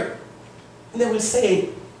 Brother Craig. And they will say,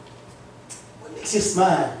 what makes you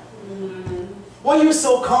smile? Why are you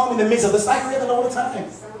so calm in the midst of this? I hear that all the time.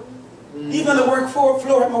 Even on the work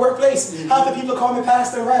floor at my workplace, half the people call me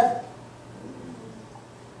Pastor and Rev.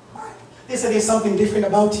 They say there's something different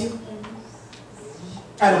about you.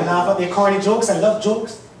 I don't laugh at their corny jokes. I love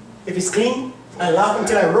jokes. If it's clean, I laugh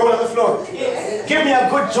until I roll on the floor. Give me a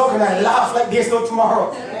good joke and I laugh like there's no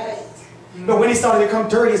tomorrow. But when it started to become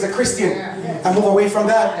dirty as a Christian, I move away from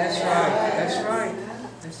that. That's right. That's right.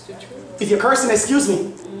 That's the truth. If you're cursing, excuse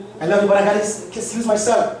me. I love you, but I gotta excuse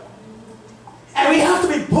myself. And we have to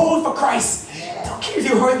be bold for Christ. I don't care if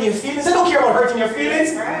you're hurting your feelings. I don't care about hurting your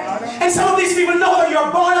feelings. And some of these people know that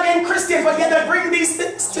you're born again Christians, but yet they bring these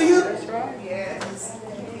things to you. That's right. Yes.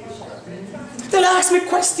 They'll ask me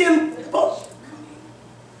questions.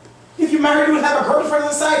 If you're married, you will have a girlfriend on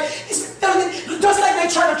the side. Just like they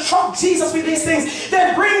try to trump Jesus with these things,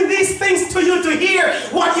 they bring these things to you to hear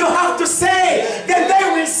what you have to say. Then they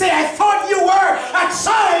will say, I thought you were a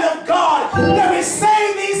child of God. They will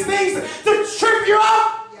say these things to trip you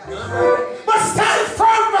up. But stand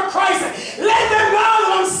firm for Christ. Let them know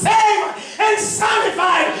that I'm saved and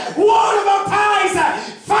sanctified, water baptized,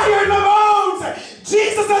 fire in my bones,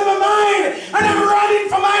 Jesus in my mind, and I'm running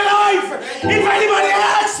for my life. If anybody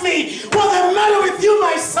asks me, what's the matter with you,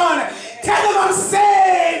 my son? Tell them I'm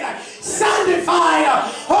saved, sanctified,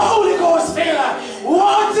 Holy Ghost filled,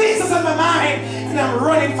 want Jesus in my mind, and I'm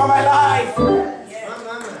running for my life.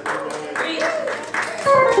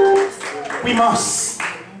 We must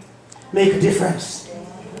make a difference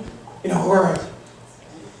in our world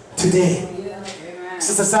today.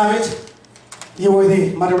 Sister Savage, you were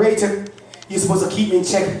the moderator. You're supposed to keep me in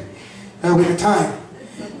check with the time.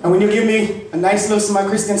 And when you give me a nice little smile,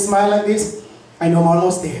 Christian smile like this, I know I'm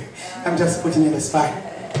almost there. I'm just putting in the spot.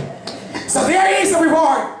 So there is a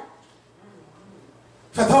reward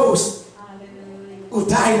for those who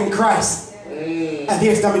died in Christ. And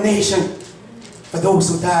there's domination for those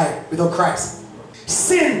who died without Christ.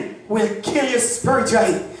 Sin will kill you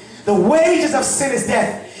spiritually. The wages of sin is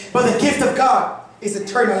death, but the gift of God is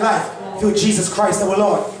eternal life through Jesus Christ our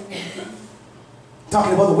Lord.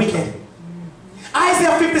 Talking about the wicked.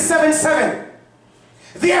 Isaiah 57:7.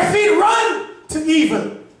 Their feet run to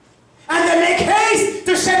evil, and they make haste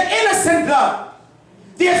to shed innocent blood.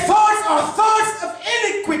 Their thoughts are thoughts of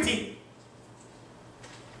iniquity.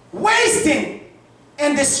 Wasting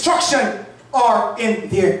and destruction are in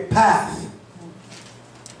their path.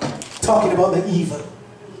 Talking about the evil.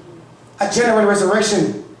 A general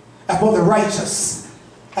resurrection about the righteous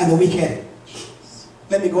and the wicked.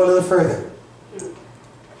 Let me go a little further.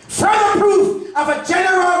 Further proof of a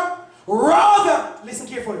general, rather, listen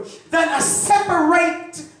carefully, than a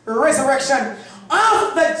separate resurrection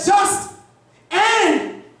of the just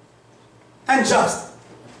and unjust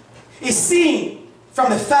is seen from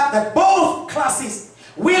the fact that both classes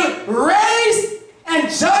will raise and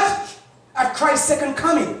judge at Christ's second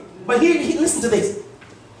coming. But here, listen to this.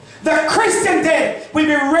 The Christian dead will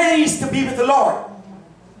be raised to be with the Lord.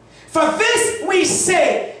 For this we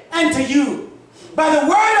say unto you, by the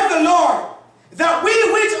word of the Lord, that we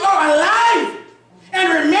which are alive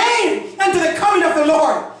and remain unto the coming of the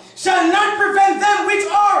Lord shall not prevent them which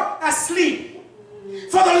are asleep.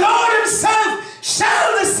 For the Lord himself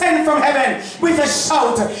shall descend descend from heaven with a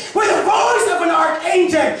shout, with the voice of an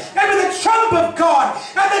archangel, and with the trump of God,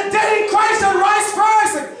 and the dead in Christ shall rise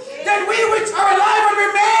first. Then we which are alive and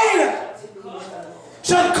remain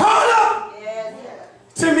shall call up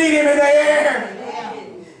to meet him in the air.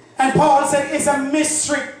 And Paul said, it's a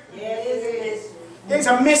mystery. It's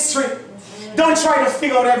a mystery. Don't try to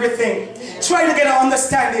figure out everything. Try to get an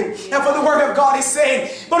understanding. And for the word of God is saying,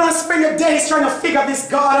 but don't spend your days trying to figure this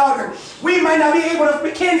God out. We might not be able to,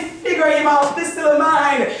 we can't figure him out. This little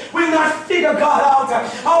mind will not figure God out.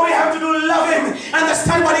 All we have to do is love him,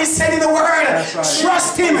 understand what he said in the word, right.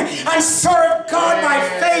 Trust him, and serve God by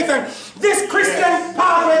faith. This Christian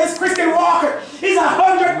pathway, this Christian walk is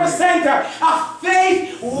 100% a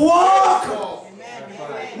faith walk.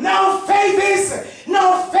 Now faith is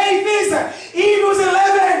Hebrews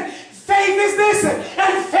 11. Faith is this,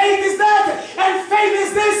 and faith is that, and faith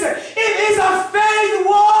is this. It is a faith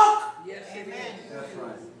walk. Yes, amen. That's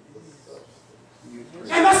right.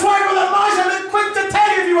 And that's why Brother Marshall was quick to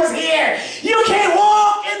tell you if he was here. You can't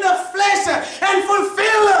walk in the flesh and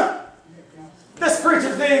fulfill the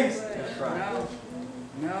spiritual things. That's right.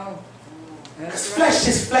 No. Because flesh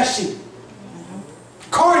is fleshy.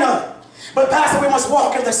 Carnal. But Pastor, we must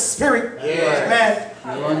walk in the spirit. Yeah. Man.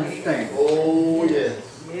 You understand. Oh, yes.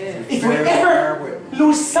 If we ever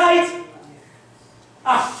lose sight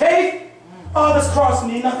of faith, all this cross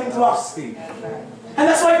means nothing to us. And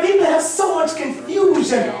that's why people have so much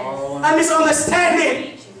confusion and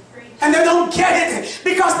misunderstanding. And they don't get it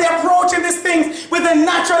because they're approaching these things with the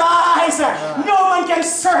natural eyes. No one can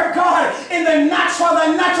serve God in the natural.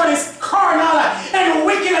 The natural is carnal and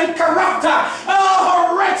wicked and corrupt.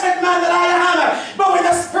 Oh, wretched man that I am. But when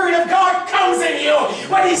the Spirit of God comes in you,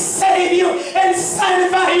 when he saves you and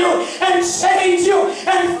sanctify you and change you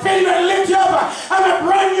and fill you and lift you up, I'm a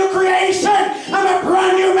brand new creation. I'm a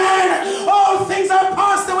brand new man. All things are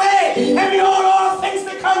passed away and behold, all things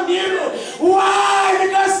become new. Why?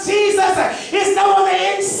 Because Jesus is now on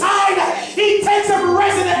the inside. He takes up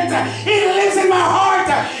residence. He lives in my heart.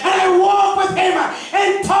 And I walk with him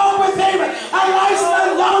and talk with him.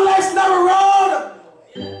 A long life's narrow road.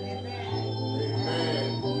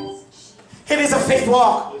 It is a faith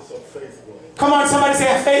walk. It's a faith walk. Come on, somebody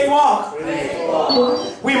say a faith walk. Faith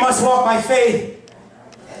walk. We must walk by faith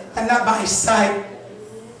and not by sight.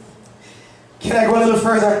 Can I go a little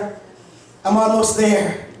further? I'm almost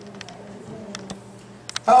there.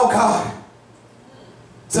 Oh God.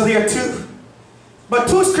 So there are two. But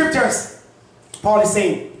two scriptures, Paul is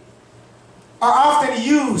saying, are often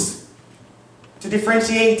used to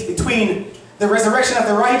differentiate between the resurrection of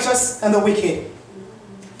the righteous and the wicked.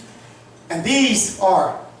 And these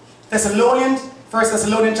are 1 Thessalonians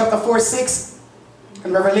chapter 4, 6,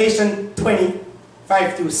 and Revelation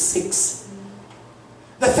 20:5-6.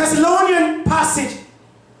 The Thessalonian passage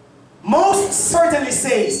most certainly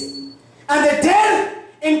says, and the dead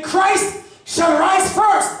in Christ shall rise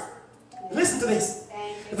first. Listen to this.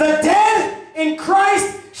 The dead in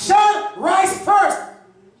Christ shall rise first.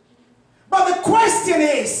 But the question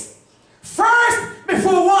is, first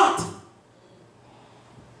before what?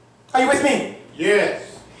 Are you with me? Yes.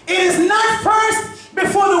 It is not first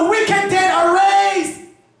before the wicked dead are raised.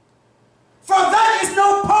 For that is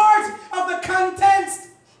no part of the contents.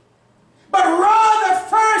 But rather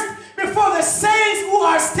first before the saints who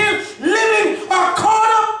are still living are caught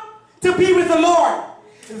up to be with the Lord.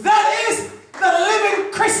 That is the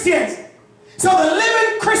living Christians. So the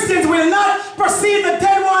living Christians will not perceive the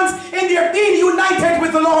dead ones in their being united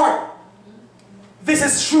with the Lord. This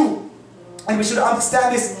is true. And we should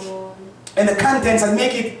understand this in the contents and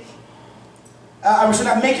make it, we should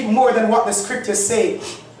not make it more than what the scriptures say.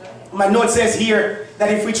 My note says here that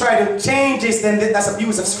if we try to change this, then that's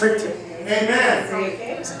abuse of scripture. Amen.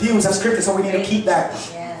 It's abuse of scripture, so we need to keep that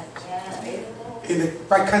in the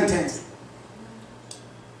right context.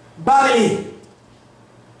 Bodily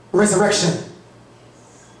resurrection.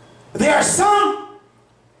 There are some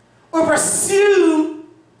who presume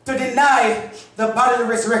to deny the bodily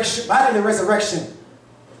resurrection.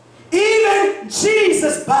 Even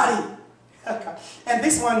Jesus' body. And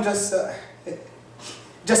this one just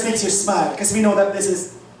makes you smile, because we know that this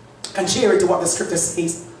is contrary to what the scripture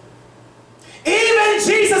says. Even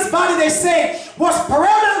Jesus' body, they say, was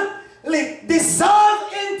permanently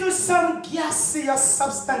dissolved into some gaseous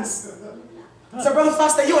substance. So, Brother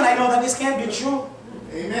Foster, you and I know that this can't be true.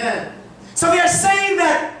 Amen. So they are saying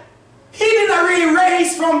that he did not really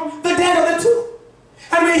raise from the dead of the two.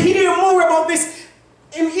 And we hear more about this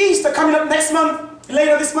in Easter coming up next month,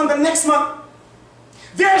 later this month and next month.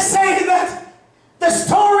 They're saying that The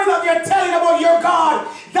story that you're telling about your God,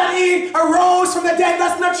 that he arose from the dead,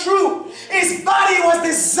 that's not true. His body was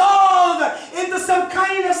dissolved into some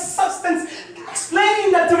kind of substance.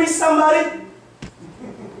 Explain that to me, somebody.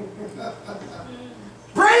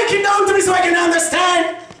 Break it down to me so I can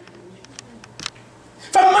understand.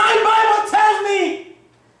 For my Bible tells me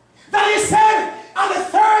that he said, on the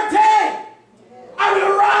third day, I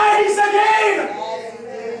will rise again.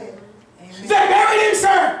 They buried him,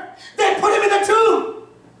 sir. They put him in the tomb.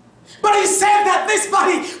 But he said that this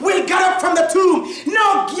body will get up from the tomb.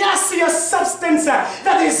 No gaseous substance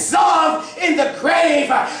that dissolved in the grave.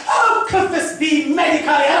 How could this be medically?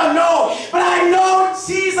 I don't know. But I know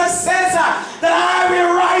Jesus says that I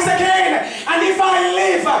will rise again. And if I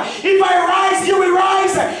live, if I rise, you will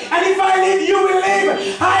rise. And if I live, you will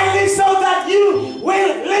live. I live so that you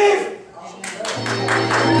will live.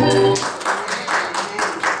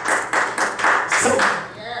 So,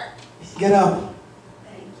 get up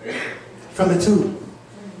from the tomb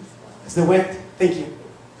as they went, thank you,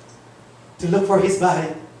 to look for his body.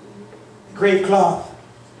 The grave cloth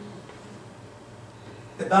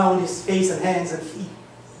that bound his face and hands and feet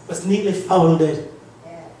was neatly folded.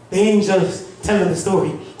 The angels telling the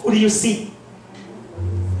story. Who do you see?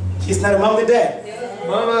 He's not among the dead.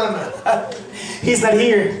 Mama. He's not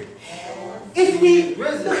here. If we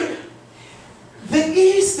look, the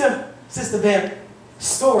Easter, Sister Bev,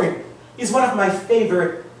 story is one of my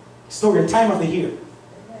favorite story, time of the year.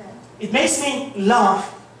 It makes me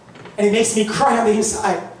laugh and it makes me cry on the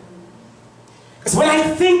inside. Because when I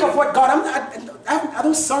think of what God, I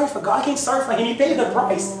don't sorry for God. I can't sorry for him. He paid the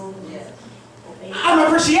price. I'm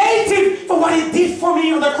appreciative for what he did for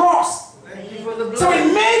me on the cross. Thank you for the blood. So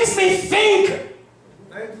it makes me think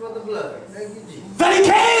Thank you for the blood. Thank you, Jesus. that he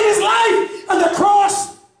gave his life on the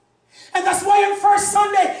cross. And that's why on first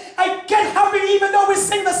Sunday, I get happy even though we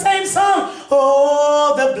sing the same song.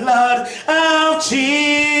 Oh, the blood of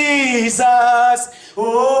Jesus.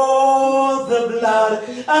 Oh, the blood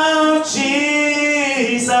of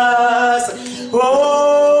Jesus.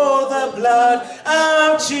 Oh, the blood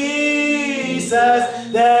of Jesus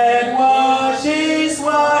that washes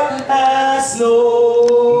white as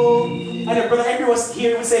snow. And if Brother Henry was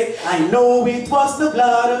here, we say, I know it was the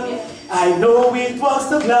blood of, I know it was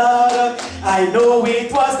the blood, I know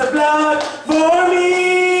it was the blood for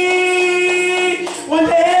me. One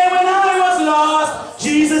day when I was lost,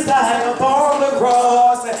 Jesus died upon the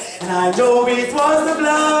cross, and I know it was the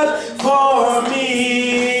blood for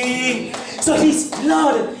me. So his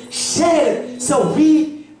blood shed so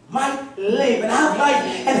we might live and have life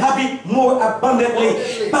and have it more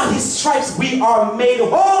abundantly. By his stripes we are made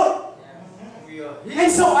whole.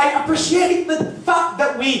 And so I appreciate the fact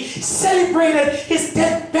that we celebrated his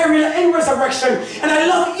death, burial, and resurrection. And I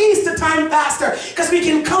love Easter time, Pastor, because we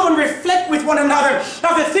can come and reflect with one another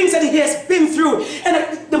of the things that he has been through.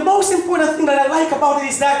 And the most important thing that I like about it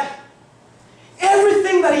is that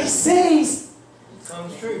everything that he says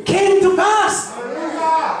came to pass.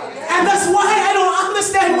 And that's why I don't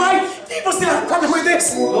understand why people still have a problem with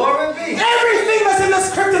this. Everything that's in the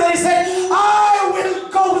scripture that he said, I will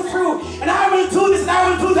go through, and I will do this, and I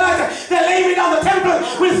will do that. They lay me down the temple,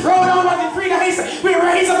 we'll throw down in 3 days, we'll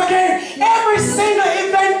raise up again. Every single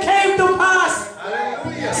event came to pass.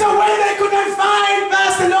 So when they couldn't find,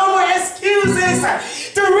 Pastor, no more excuses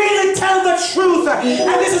to really tell the truth.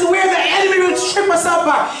 And this is where the enemy will trip us up.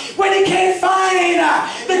 When he can't find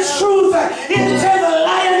the truth, he'll tell the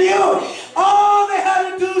lie on you. All they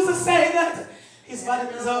had to do is to say that his body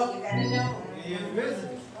was up.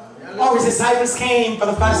 Or his disciples came for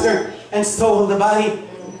the pastor and stole the body.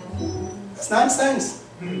 That's nonsense.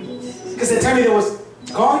 Because they tell me there was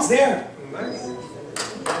guards there.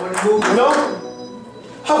 You know?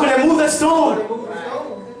 How could they move that stone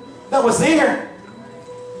that was there?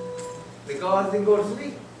 The guards didn't go to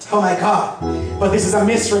sleep. Oh my God. But this is a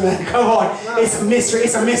mystery, man. Come on. It's a mystery.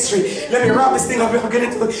 It's a mystery. Let me wrap this thing up. We're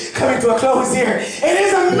coming to a close here. It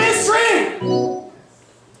is a mystery.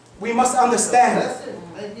 We must understand.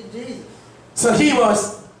 Thank you, Jesus. So he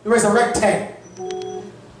was resurrected.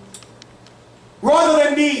 Rather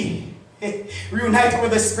than be reunited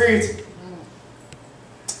with the Spirit,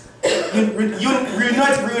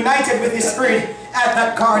 reunited with his Spirit at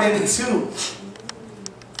that garden too.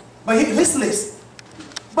 But listen to this.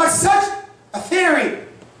 But such a theory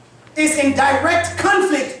is in direct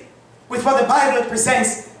conflict with what the Bible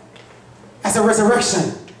presents as a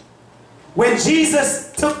resurrection. When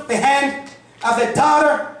Jesus took the hand of the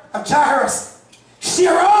daughter of Jairus, she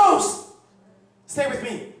arose. Stay with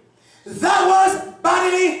me. That was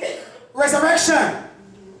bodily resurrection.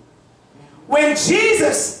 When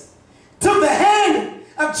Jesus took the hand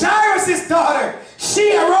of Jairus' daughter,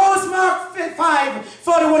 she arose, Mark 5,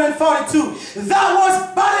 41 and 42. That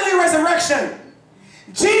was bodily resurrection.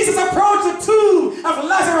 Jesus approached the tomb of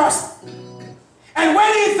Lazarus. And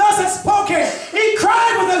when he thus had spoken, he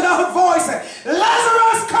cried with a loud voice,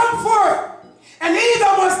 Lazarus, come forth! And he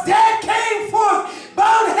that was dead came forth,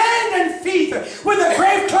 bound hand and feet with a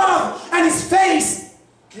grave cloth, and his face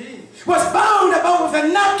was bound about with a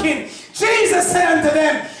napkin. Jesus said unto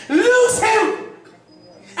them, loose him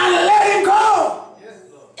and let him go.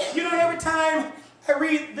 You know, every time I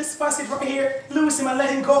read this passage right here, loose him and let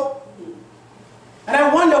him go. And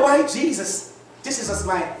I wonder why Jesus, this is just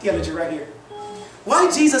my theology right here,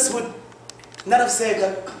 why Jesus would not have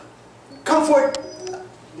said, come forth,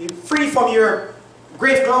 free from your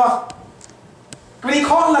grave cloth. When he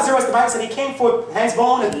called Lazarus, the Bible said he came forth, hands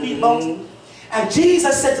bound and feet bound. And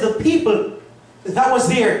Jesus said to the people that was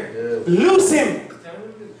there, loose him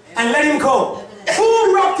and let him go.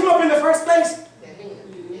 Who wrapped him up in the first place?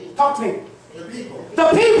 Talk to me. The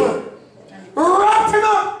people wrapped him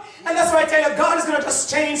up. And that's why I tell you, God is going to just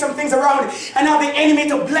change some things around and now the enemy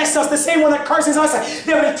to bless us. The same one that curses us,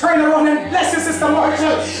 they will turn around and bless you, Sister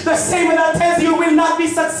Marshall. The same one that tells you will not be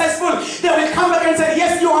successful, they will come back and say,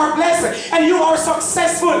 yes, you are blessed and you are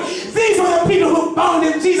successful. These were the people who bound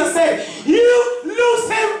him. Jesus said, you loose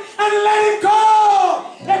him and let him go.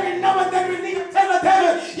 Every now and then we need to tell the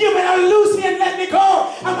devil, you better loose me and let me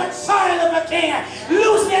go. I'm a child of a king.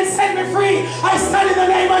 Loose me and set me free. I stand in the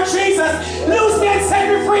name of Jesus. Loose me and set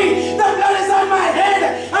me free. The blood is on my head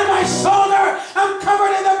and my shoulder. I'm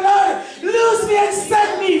covered in the blood. Loose me and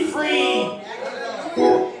set me free.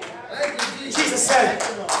 Jesus said,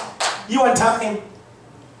 you untie him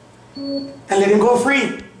and let him go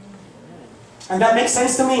free. And that makes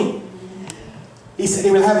sense to me. He said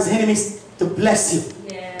he will have his enemies to bless you.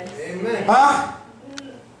 Amen. Huh?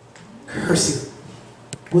 Curse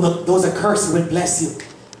you. Well, those that curse you will bless you.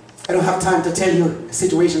 I don't have time to tell you a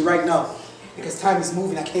situation right now because time is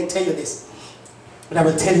moving. I can't tell you this. But I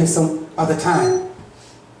will tell you some other time.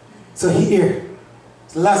 So here,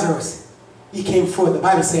 Lazarus, he came forth. The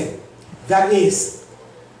Bible said, that is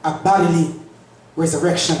a bodily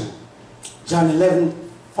resurrection. John 11,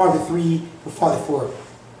 43 to 44.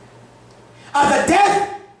 At the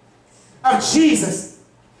death of Jesus,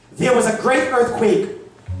 there was a great earthquake,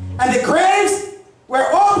 and the graves were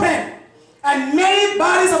opened, and many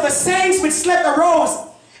bodies of the saints which slept arose,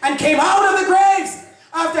 and came out of the graves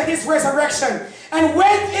after his resurrection, and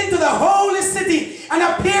went into the holy city, and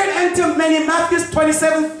appeared unto many. Matthew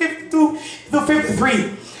 27, 52 to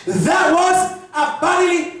 53. That was a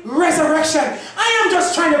bodily resurrection. I am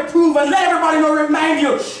just trying to prove and let everybody know, remind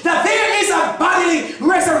you that there is a bodily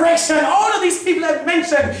resurrection. All of these people I've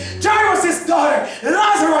mentioned, Jairus' daughter,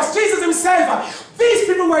 Lazarus, Jesus himself, these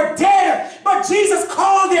people were dead, but Jesus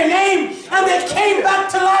called their name and they came back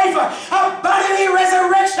to life. A bodily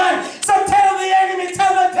resurrection. So tell the enemy,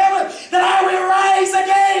 tell the devil that I will rise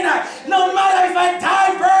again. No matter if I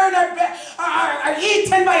die, burn, or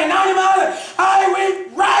eaten by an animal, I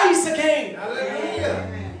will rise again. Hallelujah.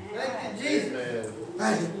 Thank you, Jesus.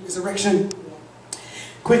 Resurrection.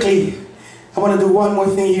 Quickly, I want to do one more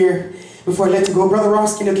thing here before I let you go. Brother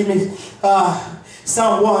Ross, can you give me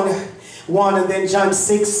Psalm 1 and then John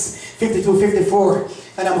 6, 52, 54.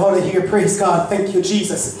 And I'm holding here. Praise God. Thank you,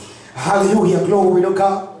 Jesus. Hallelujah. Glory to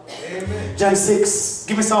God. Amen. John 6.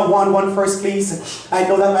 Give me Psalm 1 first, please. I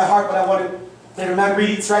know that by heart, but I want to let him not read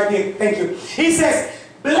it. It's right here. Thank you. He says,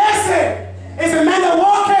 blessed is the man that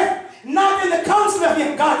walketh not in the counsel of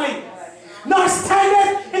the ungodly, nor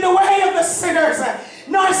standeth in the way of the sinners,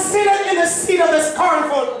 nor sitteth in the seat of the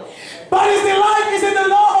scornful. But his delight is in the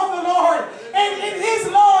law of the Lord, and in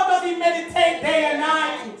his law doth he meditate day and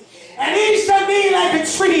night. And he shall be like a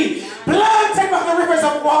tree planted by the rivers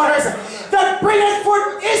of waters, that bringeth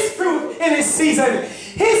forth his fruit in his season.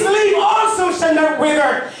 His leaf also shall not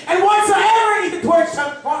wither, and whatsoever he doeth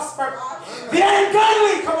shall prosper. The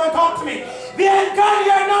ungodly, come on, talk to me. The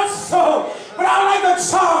ungodly are not so, but are like the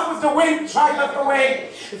chaff which the wind driveth away.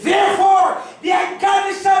 Therefore, the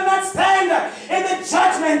ungodly shall not stand in the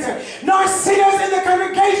judgment, nor sinners in the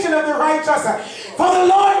congregation of the righteous. For the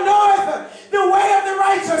Lord knoweth the way of the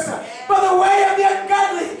righteous, but the way of the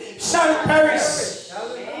ungodly shall perish.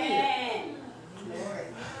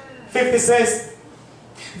 50 says,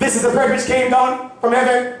 this is the bread which came down from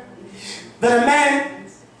heaven, that a man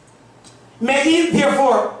may eat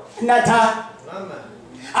therefore and not die.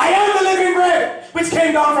 I am the living bread which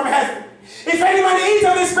came down from heaven. If anyone eats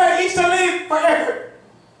of this bread, he shall live forever.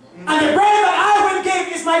 And the bread that I will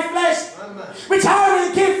give is my flesh, which I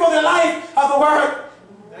will give for the life of the world.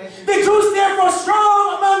 The Jews therefore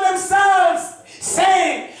strove among themselves,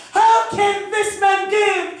 saying, how can this man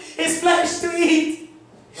his flesh to eat.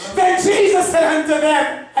 Then Jesus said unto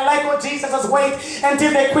them, I like what Jesus does, wait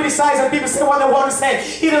until they criticize and people say what they want to say.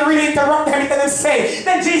 He doesn't really interrupt them, he doesn't say.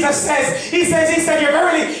 Then Jesus says, he said, you're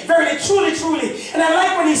verily, verily, truly, truly. And I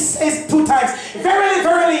like when he says 2 times, verily,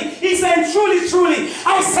 verily, he said, truly, truly,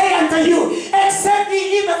 I say unto you, except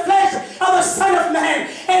ye eat the flesh of the Son of Man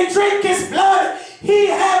and drink his blood, he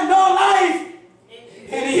have no life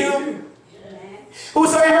in you.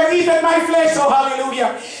 Whosoever eateth my flesh, oh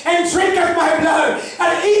hallelujah, and drinketh my blood,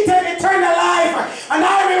 and eateth eternal life, and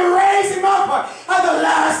I will raise him up at the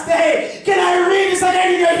last day. Can I read this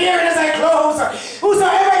again in your hearing as I close?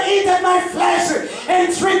 Whosoever eateth my flesh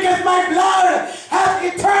and drinketh my blood hath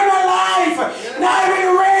eternal life, and I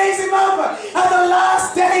will raise him up at the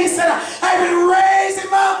last day. He said, I will raise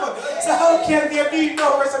him up. So how can there be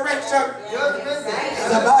no resurrection?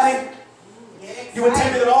 The body. You will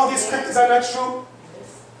tell me that all these scriptures are not true?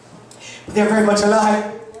 But they're very much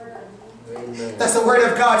alive. Amen. That's the word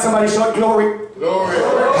of God. Somebody shout glory. Glory.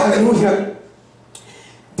 Hallelujah.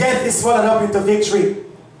 Death is swallowed up into victory.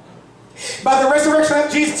 By the resurrection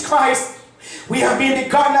of Jesus Christ, we have been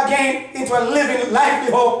begotten again into a living,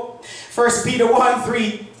 lively hope. 1 Peter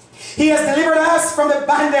 1:3. He has delivered us from the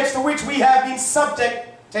bondage to which we have been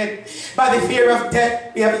subjected by the fear of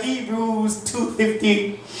death. We have Hebrews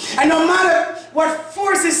 2:15. And no matter what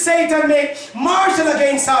forces Satan may marshal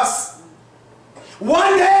against us,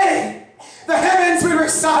 one day the heavens will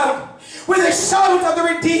resound with a shout of the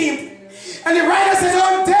redeemed. And the writer says,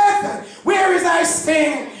 oh death, where is thy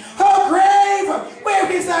sting? Oh grave, where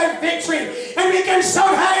is thy victory? And we can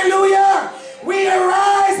shout hallelujah. We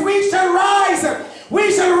arise, we shall rise.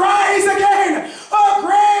 We shall rise again. Oh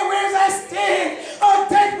grave, where is thy sting? Oh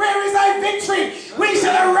death, where is thy victory? We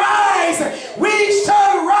shall arise. We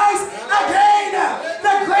shall rise again.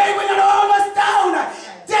 The grave will not hold us down.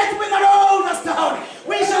 Death will not hold us down.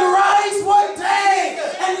 We shall rise one day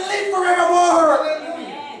and live forevermore.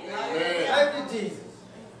 Thank you, Jesus.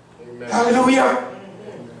 Amen. Hallelujah.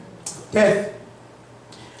 Death,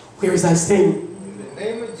 where is thy sting? In the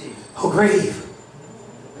name of Jesus. Oh grave,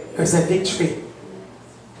 where is thy victory?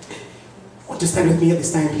 Won't you stand with me at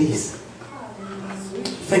this time, please?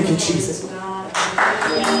 Thank you, Jesus.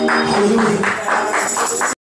 Hallelujah.